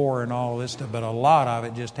experienced war and all this stuff. But a lot of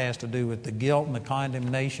it just has to do with the guilt and the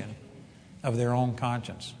condemnation of their own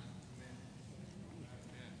conscience.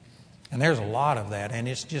 And there's a lot of that, and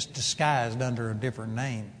it's just disguised under a different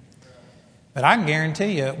name. But I can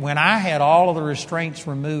guarantee you, when I had all of the restraints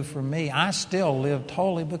removed from me, I still lived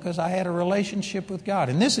holy because I had a relationship with God.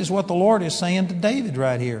 And this is what the Lord is saying to David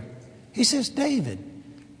right here. He says, David,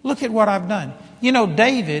 look at what I've done. You know,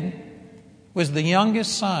 David was the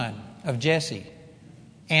youngest son of Jesse.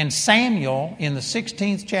 And Samuel, in the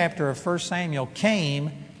 16th chapter of 1 Samuel,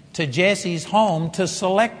 came to Jesse's home to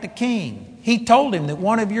select the king. He told him that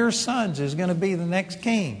one of your sons is going to be the next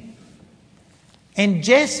king. And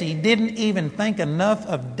Jesse didn't even think enough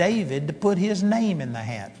of David to put his name in the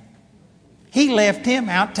hat. He left him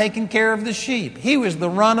out taking care of the sheep. He was the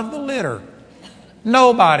run of the litter.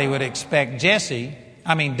 Nobody would expect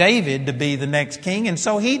David to be the next king, and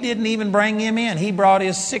so he didn't even bring him in. He brought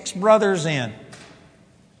his 6 brothers in.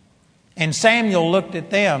 And Samuel looked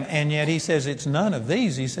at them, and yet he says, it's none of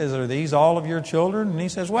these. He says, are these all of your children? And he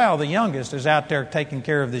says, well, the youngest is out there taking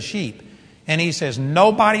care of the sheep. And he says,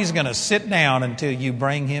 nobody's going to sit down until you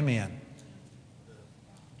bring him in.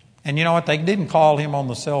 And you know what? They didn't call him on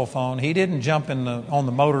the cell phone. He didn't jump on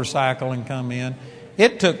the motorcycle and come in.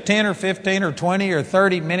 It took 10 or 15 or 20 or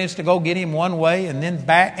 30 minutes to go get him one way and then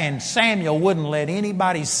back. And Samuel wouldn't let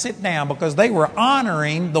anybody sit down because they were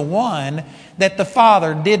honoring the one that the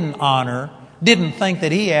father didn't honor, didn't think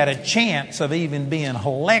that he had a chance of even being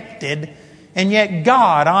elected. And yet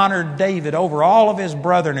God honored David over all of his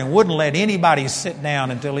brethren and wouldn't let anybody sit down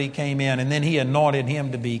until he came in. And then he anointed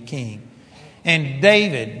him to be king. And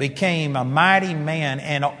David became a mighty man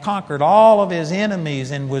and conquered all of his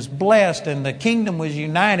enemies and was blessed, and the kingdom was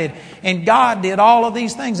united. And God did all of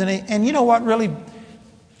these things. And you know what really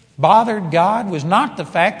bothered God was not the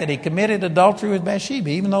fact that he committed adultery with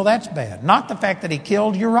Bathsheba, even though that's bad. Not the fact that he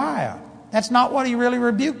killed Uriah. That's not what he really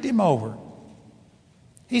rebuked him over.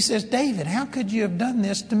 He says, David, how could you have done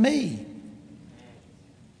this to me?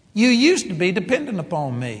 You used to be dependent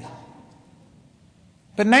upon me.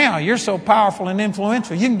 But now you're so powerful and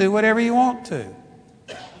influential, you can do whatever you want to.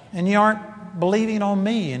 And you aren't believing on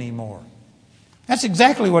me anymore. That's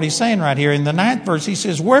exactly what he's saying right here. In the 9th verse, he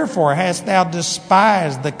says, wherefore hast thou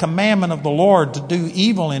despised the commandment of the Lord to do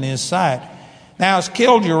evil in his sight? Thou hast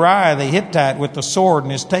killed Uriah the Hittite with the sword,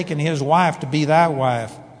 and hast taken his wife to be thy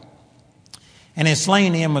wife, and hast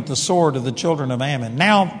slain him with the sword of the children of Ammon.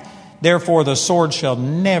 Now, therefore, the sword shall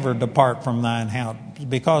never depart from thine house,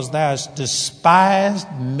 because thou hast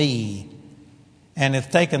despised me, and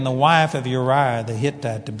hast taken the wife of Uriah the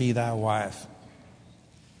Hittite to be thy wife.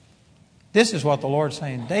 This is what the Lord's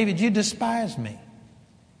saying. David, you despise me.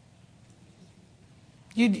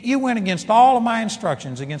 You went against all of my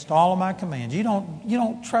instructions, against all of my commands. You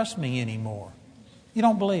don't trust me anymore. You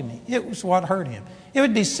don't believe me. It was what hurt him. It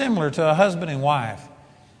would be similar to a husband and wife.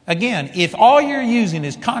 Again, if all you're using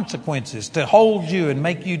is consequences to hold you and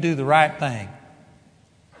make you do the right thing,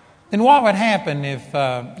 then what would happen if,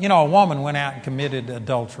 a woman went out and committed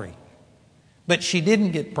adultery, but she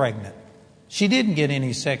didn't get pregnant? She didn't get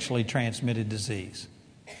any sexually transmitted disease.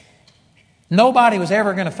 Nobody was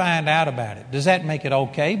ever going to find out about it. Does that make it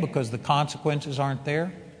okay because the consequences aren't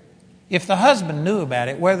there? If the husband knew about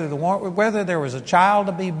it, whether there was a child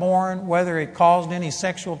to be born, whether it caused any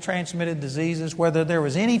sexual transmitted diseases, whether there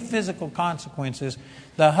was any physical consequences,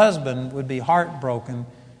 the husband would be heartbroken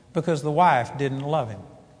because the wife didn't love him,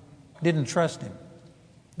 didn't trust him.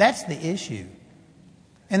 That's the issue.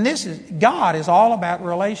 And God is all about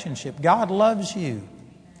relationship. God loves you.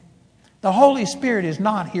 The Holy Spirit is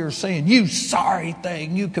not here saying, you sorry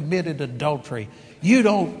thing, you committed adultery, you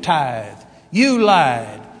don't tithe, you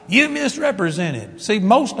lied, you misrepresented. See,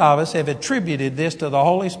 most of us have attributed this to the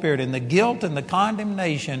Holy Spirit, and the guilt and the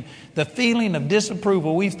condemnation, the feeling of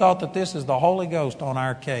disapproval. We've thought that this is the Holy Ghost on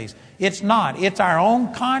our case. It's not. It's our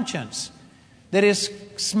own conscience that is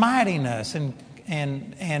smiting us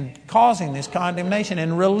and causing this condemnation.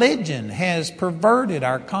 And religion has perverted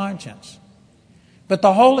our conscience. But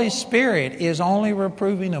the Holy Spirit is only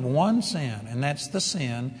reproving of one sin, and that's the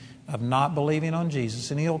sin of not believing on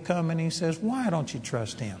Jesus. And He'll come and He says, why don't you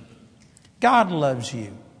trust Him? God loves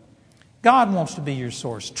you. God wants to be your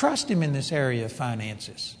source. Trust Him in this area of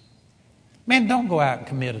finances. Man, don't go out and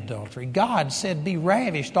commit adultery. God said, be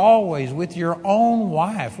ravished always with your own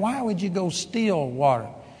wife. Why would you go steal water?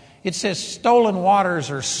 It says stolen waters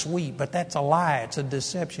are sweet, but that's a lie. It's a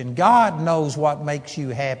deception. God knows what makes you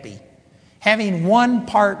happy. Having one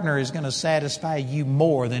partner is going to satisfy you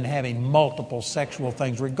more than having multiple sexual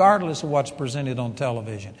things, regardless of what's presented on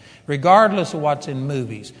television, regardless of what's in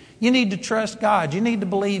movies. You need to trust God. You need to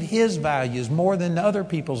believe His values more than other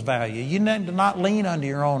people's value. You need to not lean unto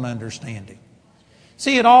your own understanding.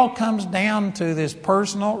 See, it all comes down to this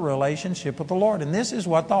personal relationship with the Lord. And this is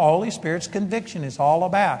what the Holy Spirit's conviction is all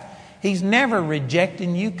about. He's never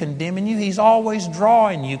rejecting you, condemning you. He's always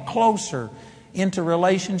drawing you closer into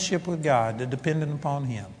relationship with God, to dependent upon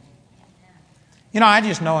Him. I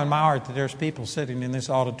just know in my heart that there's people sitting in this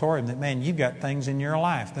auditorium that, man, you've got things in your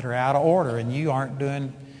life that are out of order and you aren't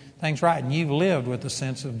doing things right. And you've lived with a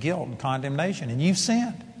sense of guilt and condemnation and you've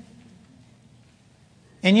sinned.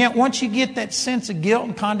 And yet once you get that sense of guilt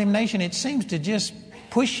and condemnation, it seems to just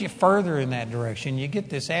push you further in that direction. You get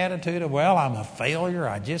this attitude of, well, I'm a failure,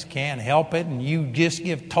 I just can't help it, and you just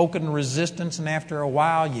give token resistance, and after a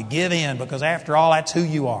while you give in because after all, that's who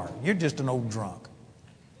you are. You're just an old drunk.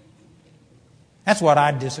 That's what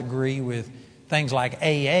I disagree with things like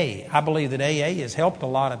AA. I believe that AA has helped a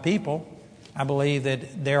lot of people. I believe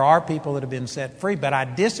that there are people that have been set free, but I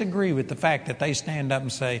disagree with the fact that they stand up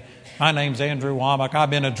and say, my name's Andrew Womack, I've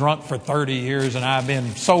been a drunk for 30 years and I've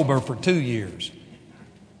been sober for 2 years.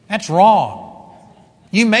 That's wrong.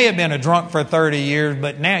 You may have been a drunk for 30 years,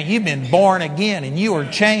 but now you've been born again and you are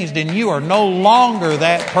changed and you are no longer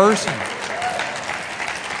that person.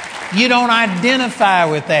 You don't identify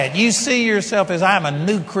with that. You see yourself as, I'm a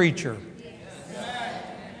new creature.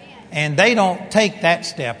 And they don't take that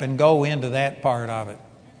step and go into that part of it.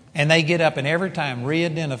 And they get up and every time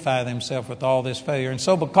re-identify themselves with all this failure. And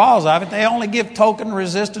so because of it, they only give token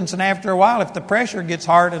resistance. And after a while, if the pressure gets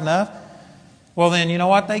hard enough, well then, you know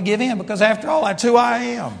what? They give in because after all, that's who I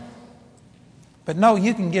am. But no,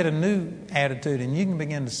 you can get a new attitude and you can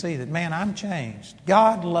begin to see that, man, I'm changed.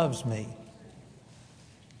 God loves me.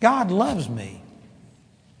 God loves me.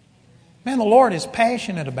 Man, the Lord is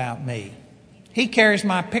passionate about me. He carries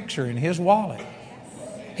my picture in His wallet.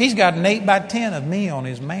 He's got an 8x10 of me on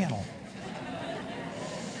His mantle.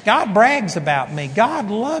 God brags about me. God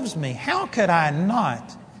loves me. How could I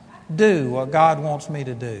not do what God wants me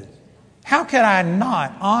to do? How could I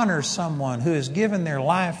not honor someone who has given their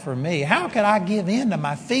life for me? How could I give in to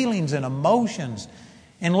my feelings and emotions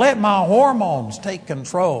and let my hormones take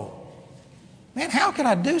control? Man, how could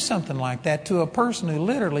I do something like that to a person who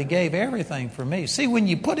literally gave everything for me? See, when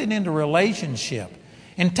you put it into relationship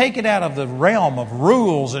and take it out of the realm of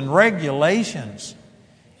rules and regulations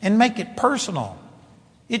and make it personal,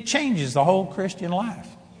 it changes the whole Christian life.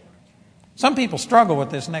 Some people struggle with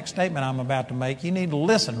this next statement I'm about to make. You need to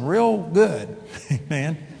listen real good.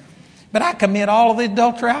 Amen. But I commit all of the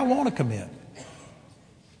adultery I want to commit.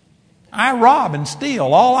 I rob and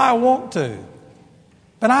steal all I want to.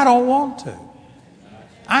 But I don't want to.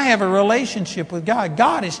 I have a relationship with God.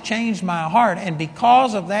 God has changed my heart. And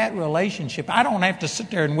because of that relationship, I don't have to sit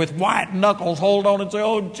there and with white knuckles hold on and say,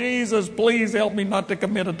 oh, Jesus, please help me not to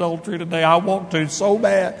commit adultery today. I want to so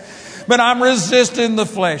bad. But I'm resisting the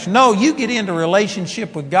flesh. No, you get into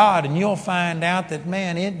relationship with God and you'll find out that,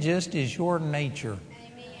 man, it just is your nature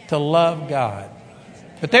to love God.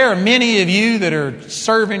 But there are many of you that are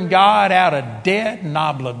serving God out of debt and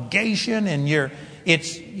obligation, and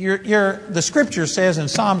the Scripture says in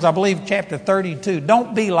Psalms, I believe, chapter 32,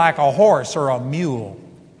 don't be like a horse or a mule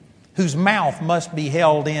whose mouth must be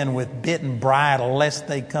held in with bit and bridle lest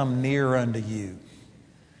they come near unto you.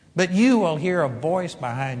 But you will hear a voice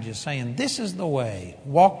behind you saying, this is the way,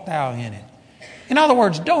 walk thou in it. In other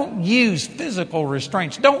words, don't use physical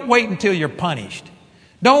restraints. Don't wait until you're punished.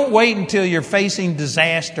 Don't wait until you're facing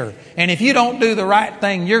disaster. And if you don't do the right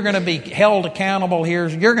thing, you're going to be held accountable here.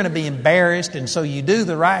 You're going to be embarrassed. And so you do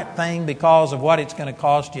the right thing because of what it's going to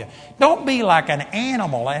cost you. Don't be like an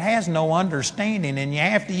animal that has no understanding and you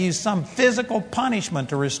have to use some physical punishment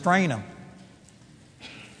to restrain them.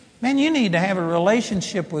 Man, you need to have a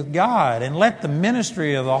relationship with God and let the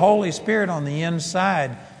ministry of the Holy Spirit on the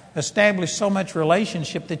inside establish so much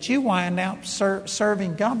relationship that you wind up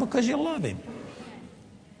serving God because you love Him.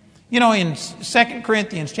 You know, in 2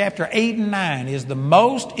 Corinthians chapter 8 and 9 is the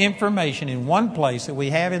most information in one place that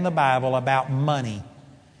we have in the Bible about money.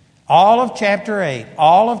 All of chapter 8,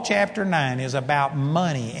 all of chapter 9 is about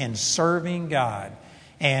money and serving God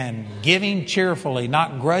and giving cheerfully,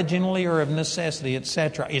 not grudgingly or of necessity,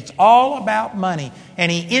 etc. It's all about money.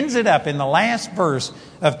 And he ends it up in the last verse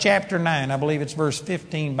of chapter 9, I believe it's verse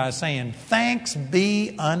 15, by saying, thanks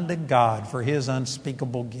be unto God for His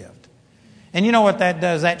unspeakable gift. And you know what that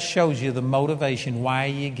does? That shows you the motivation why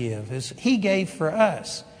you give. Is He gave for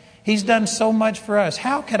us. He's done so much for us.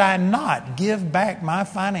 How could I not give back my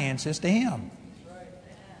finances to Him?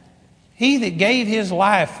 He that gave His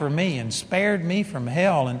life for me and spared me from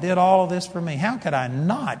hell and did all of this for me, how could I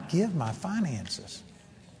not give my finances?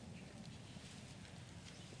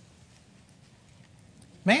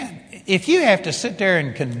 Man, if you have to sit there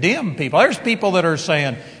and condemn people, there's people that are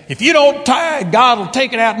saying, if you don't tithe, God will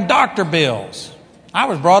take it out in doctor bills. I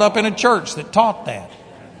was brought up in a church that taught that.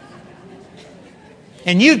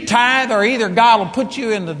 And you tithe, or either God will put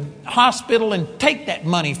you in the hospital and take that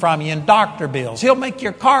money from you in doctor bills. He'll make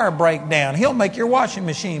your car break down. He'll make your washing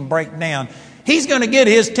machine break down. He's going to get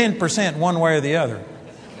his 10% one way or the other.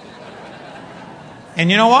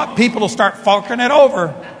 And you know what? People will start forking it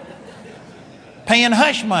over, paying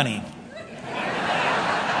hush money.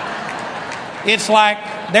 It's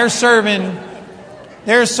like they're serving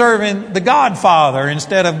the Godfather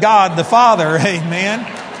instead of God the Father.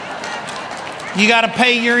 Amen. You got to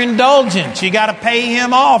pay your indulgence. You got to pay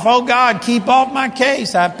Him off. Oh, God, keep off my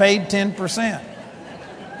case. I paid 10%.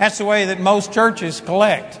 That's the way that most churches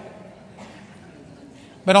collect.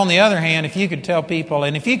 But on the other hand, if you could tell people,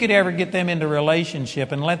 and if you could ever get them into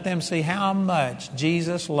relationship and let them see how much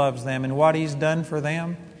Jesus loves them and what He's done for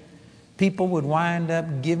them, people would wind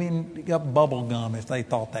up giving up bubble gum if they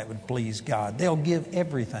thought that would please God. They'll give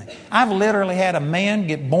everything. I've literally had a man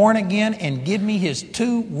get born again and give me his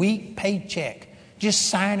 2-week paycheck. Just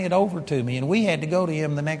sign it over to me. And we had to go to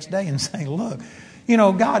him the next day and say, look, you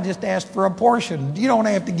know, God just asked for a portion. You don't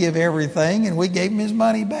have to give everything. And we gave him his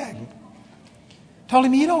money back. Told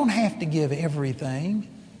him, you don't have to give everything.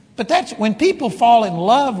 But that's when people fall in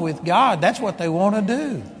love with God, that's what they want to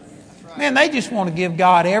do. Man, they just want to give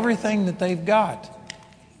God everything that they've got.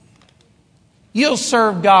 You'll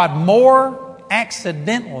serve God more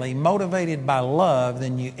accidentally motivated by love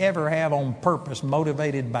than you ever have on purpose,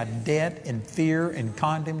 motivated by debt and fear and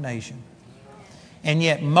condemnation. And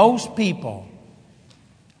yet most people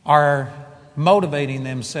are motivating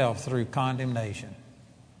themselves through condemnation.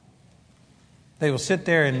 They will sit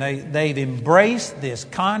there and they've embraced this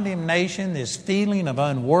condemnation, this feeling of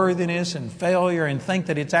unworthiness and failure, and think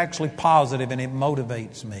that it's actually positive and it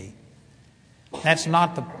motivates me. That's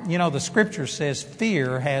not the Scripture says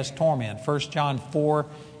fear has torment. 1 John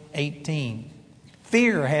 4:18.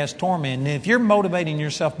 Fear has torment. And if you're motivating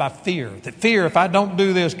yourself by fear, that fear, if I don't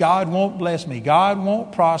do this, God won't bless me. God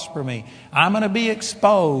won't prosper me. I'm going to be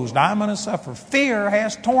exposed. I'm going to suffer. Fear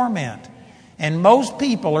has torment. And most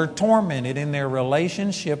people are tormented in their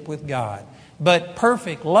relationship with God. But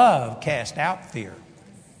perfect love casts out fear.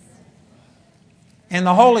 And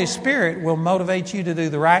the Holy Spirit will motivate you to do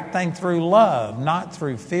the right thing through love, not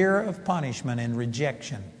through fear of punishment and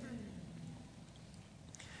rejection.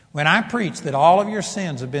 When I preach that all of your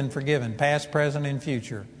sins have been forgiven, past, present, and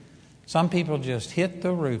future, some people just hit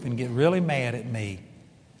the roof and get really mad at me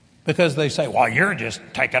because they say, well, you're just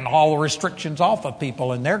taking all the restrictions off of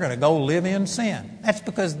people and they're going to go live in sin. That's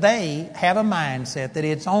because they have a mindset that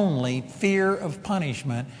it's only fear of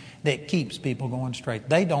punishment that keeps people going straight.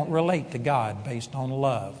 They don't relate to God based on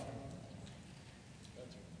love.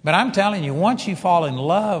 But I'm telling you, once you fall in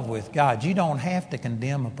love with God, you don't have to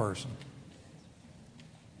condemn a person.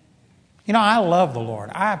 You know, I love the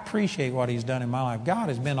Lord. I appreciate what He's done in my life. God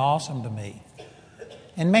has been awesome to me.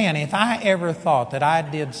 And man, if I ever thought that I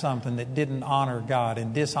did something that didn't honor God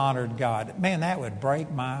and dishonored God, man, that would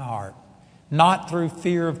break my heart. Not through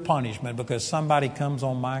fear of punishment because somebody comes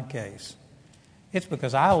on my case. It's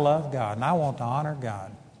because I love God and I want to honor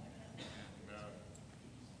God.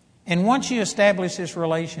 And once you establish this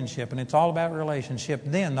relationship, and it's all about relationship,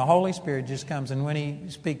 then the Holy Spirit just comes, and when He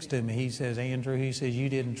speaks to me, He says, Andrew, He says, you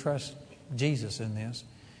didn't trust Jesus in this.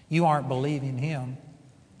 You aren't believing Him.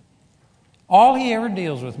 All He ever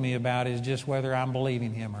deals with me about is just whether I'm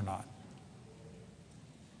believing Him or not.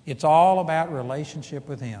 It's all about relationship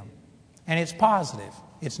with Him. And it's positive.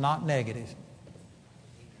 It's not negative.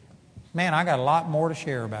 Man, I got a lot more to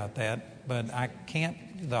share about that, but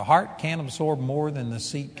the heart can't absorb more than the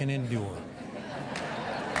seat can endure.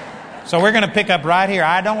 So we're going to pick up right here.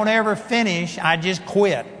 I don't ever finish. I just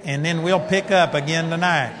quit. And then we'll pick up again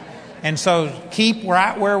tonight. And so keep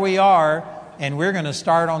right where we are. And we're going to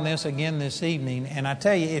start on this again this evening. And I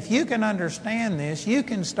tell you, if you can understand this, you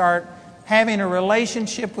can start having a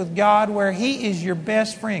relationship with God where He is your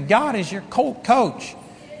best friend. God is your coach.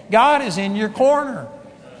 God is in your corner.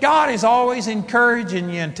 God is always encouraging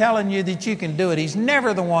you and telling you that you can do it. He's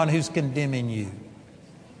never the one who's condemning you.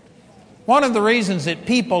 One of the reasons that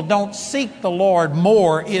people don't seek the Lord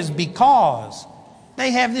more is because they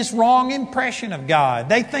have this wrong impression of God.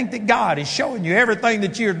 They think that God is showing you everything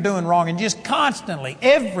that you're doing wrong, and just constantly,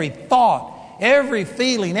 every thought, every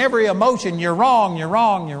feeling, every emotion, you're wrong, you're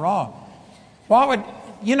wrong, you're wrong.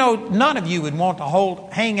 None of you would want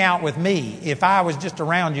to hang out with me if I was just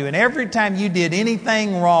around you, and every time you did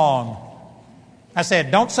anything wrong, I said,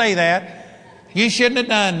 don't say that. You shouldn't have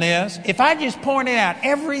done this. If I just pointed out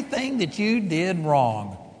everything that you did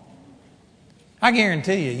wrong, I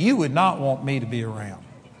guarantee you would not want me to be around.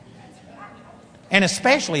 And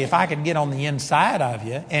especially if I could get on the inside of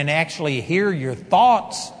you and actually hear your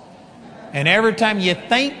thoughts. And every time you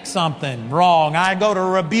think something wrong, I go to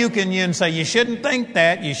rebuking you and say, you shouldn't think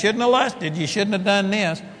that. You shouldn't have lusted. You shouldn't have done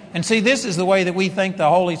this. And see, this is the way that we think the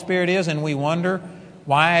Holy Spirit is, and we wonder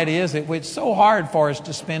why it is that it's so hard for us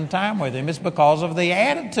to spend time with Him. It's because of the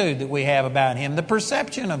attitude that we have about Him, the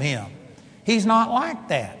perception of Him. He's not like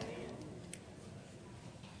that.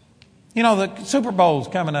 You know, the Super Bowl's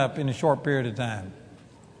coming up in a short period of time.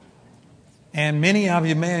 And many of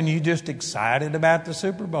you, man, you just excited about the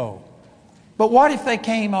Super Bowl. But what if they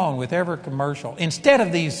came on with every commercial? Instead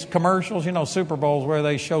of these commercials, Super Bowls where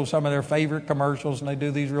they show some of their favorite commercials and they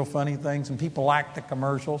do these real funny things and people like the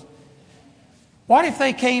commercials. What if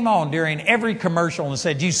they came on during every commercial and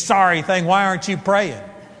said, you sorry thing, why aren't you praying?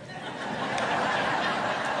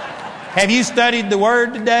 Have you studied the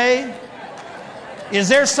Word today? Is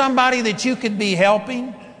there somebody that you could be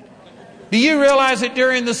helping? Do you realize that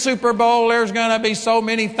during the Super Bowl there's going to be so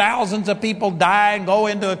many thousands of people die and go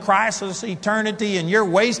into a crisis eternity, and you're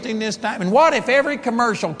wasting this time? And what if every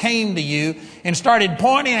commercial came to you and started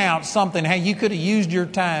pointing out something, how you could have used your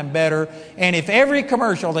time better? And if every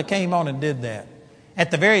commercial that came on and did that, at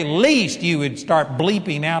the very least you would start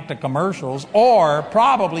bleeping out the commercials, or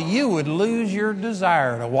probably you would lose your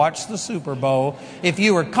desire to watch the Super Bowl if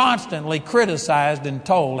you were constantly criticized and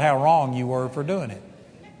told how wrong you were for doing it.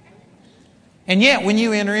 And yet, when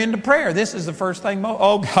you enter into prayer, this is the first thing,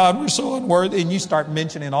 oh God, we're so unworthy. And you start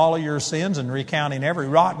mentioning all of your sins and recounting every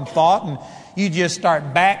rotten thought. And you just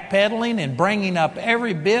start backpedaling and bringing up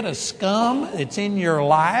every bit of scum that's in your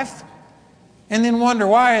life. And then wonder,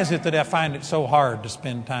 why is it that I find it so hard to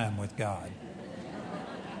spend time with God?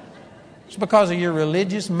 It's because of your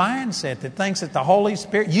religious mindset that thinks that the Holy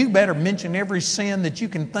Spirit, you better mention every sin that you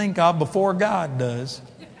can think of before God does.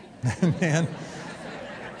 Amen.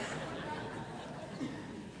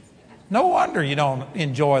 No wonder you don't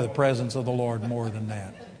enjoy the presence of the Lord more than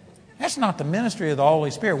that. That's not the ministry of the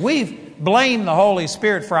Holy Spirit. We've blamed the Holy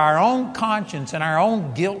Spirit for our own conscience and our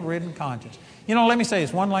own guilt-ridden conscience. You know, let me say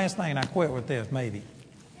this one last thing, and I quit with this, maybe.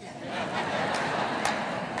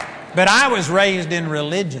 But I was raised in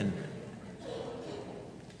religion.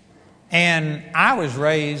 And I was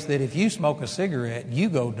raised that if you smoke a cigarette, you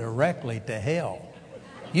go directly to hell.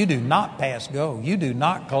 You do not pass go. You do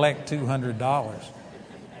not collect $200.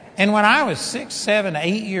 And when I was 6, 7,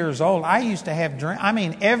 8 years old, I used to have dreams. I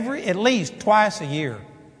mean, at least twice a year,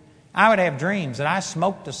 I would have dreams that I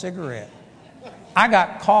smoked a cigarette. I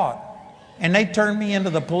got caught, and they turned me into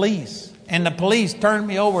the police. And the police turned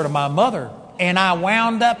me over to my mother. And I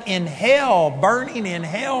wound up in hell, burning in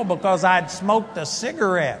hell because I'd smoked a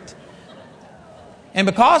cigarette. And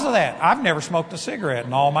because of that, I've never smoked a cigarette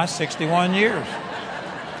in all my 61 years.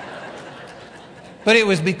 But it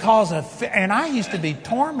was because of, and I used to be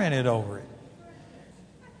tormented over it.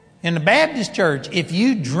 In the Baptist church, if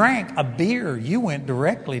you drank a beer, you went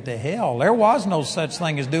directly to hell. There was no such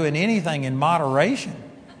thing as doing anything in moderation.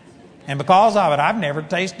 And because of it, I've never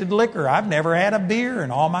tasted liquor. I've never had a beer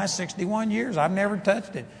in all my 61 years. I've never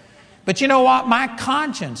touched it. But you know what? My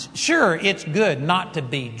conscience, sure, it's good not to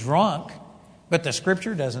be drunk. But the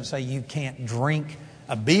Scripture doesn't say you can't drink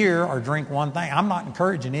a beer or drink one thing. I'm not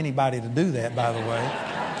encouraging anybody to do that, by the way.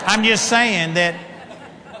 I'm just saying that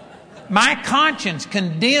my conscience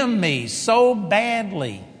condemned me so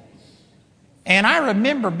badly. And I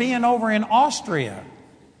remember being over in Austria,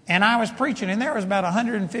 and I was preaching, and there was about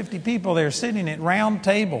 150 people there sitting at round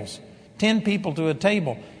tables, 10 people to a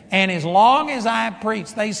table. And as long as I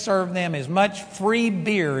preached, they served them as much free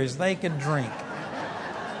beer as they could drink.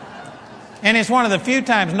 And it's one of the few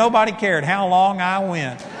times nobody cared how long I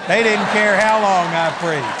went. They didn't care how long I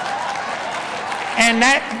preached. And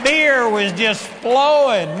that beer was just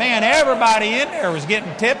flowing. Man, everybody in there was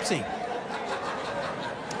getting tipsy.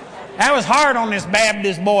 That was hard on this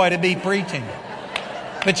Baptist boy to be preaching.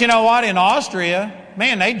 But you know what? In Austria,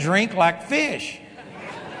 man, they drink like fish.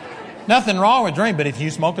 Nothing wrong with drink, but if you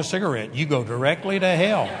smoke a cigarette, you go directly to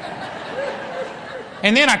hell.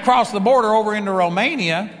 And then I crossed the border over into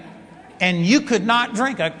Romania, and you could not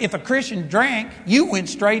drink. If a Christian drank, you went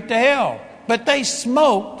straight to hell. But they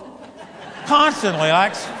smoked constantly.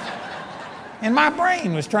 And my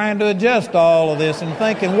brain was trying to adjust to all of this and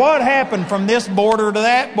thinking, what happened from this border to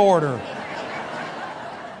that border?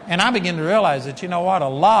 And I began to realize that, you know what, a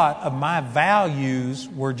lot of my values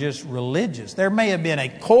were just religious. There may have been a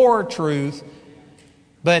core truth,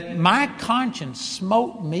 but my conscience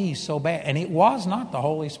smote me so bad. And it was not the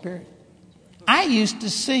Holy Spirit. I used to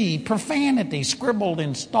see profanity scribbled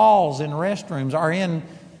in stalls in restrooms or in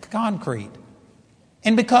concrete.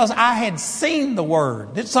 And because I had seen the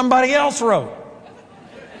word that somebody else wrote,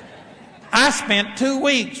 I spent 2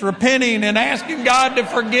 weeks repenting and asking God to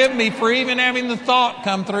forgive me for even having the thought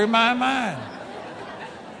come through my mind.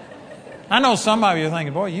 I know some of you are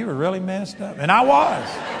thinking, boy, you were really messed up. And I was.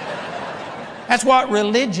 That's what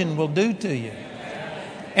religion will do to you.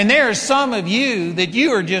 And there are some of you that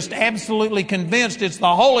you are just absolutely convinced it's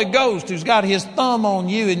the Holy Ghost who's got his thumb on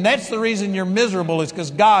you. And that's the reason you're miserable, is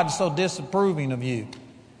because God's so disapproving of you.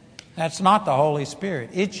 That's not the Holy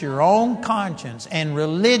Spirit. It's your own conscience, and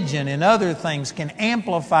religion and other things can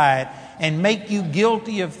amplify it and make you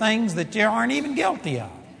guilty of things that you aren't even guilty of.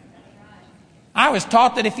 I was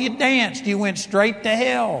taught that if you danced, you went straight to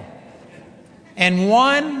hell. And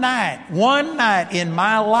one night in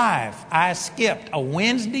my life, I skipped a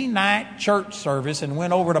Wednesday night church service and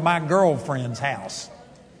went over to my girlfriend's house.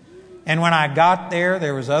 And when I got there,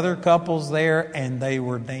 there was other couples there, and they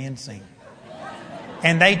were dancing.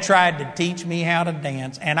 And they tried to teach me how to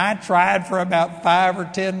dance. And I tried for about 5 or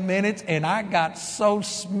 10 minutes, and I got so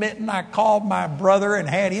smitten, I called my brother and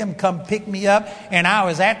had him come pick me up. And I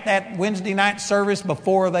was at that Wednesday night service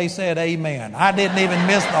before they said amen. I didn't even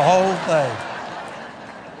miss the whole thing.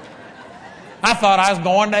 I thought I was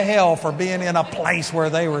going to hell for being in a place where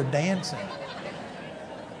they were dancing.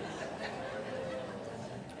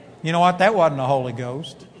 You know what? That wasn't the Holy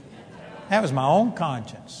Ghost. That was my own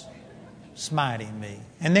conscience smiting me.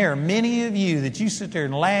 And there are many of you that you sit there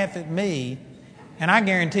and laugh at me And I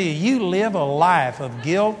guarantee you live a life of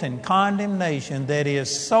guilt and condemnation that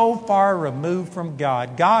is so far removed from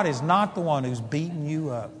God. God is not the one who's beating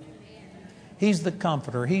you up. He's the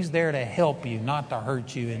comforter. He's there to help you, not to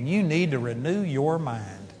hurt you. And you need to renew your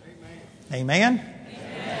mind. Amen?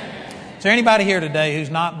 Is there anybody here today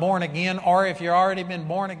who's not born again? Or if you've already been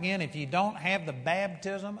born again, if you don't have the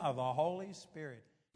baptism of the Holy Spirit?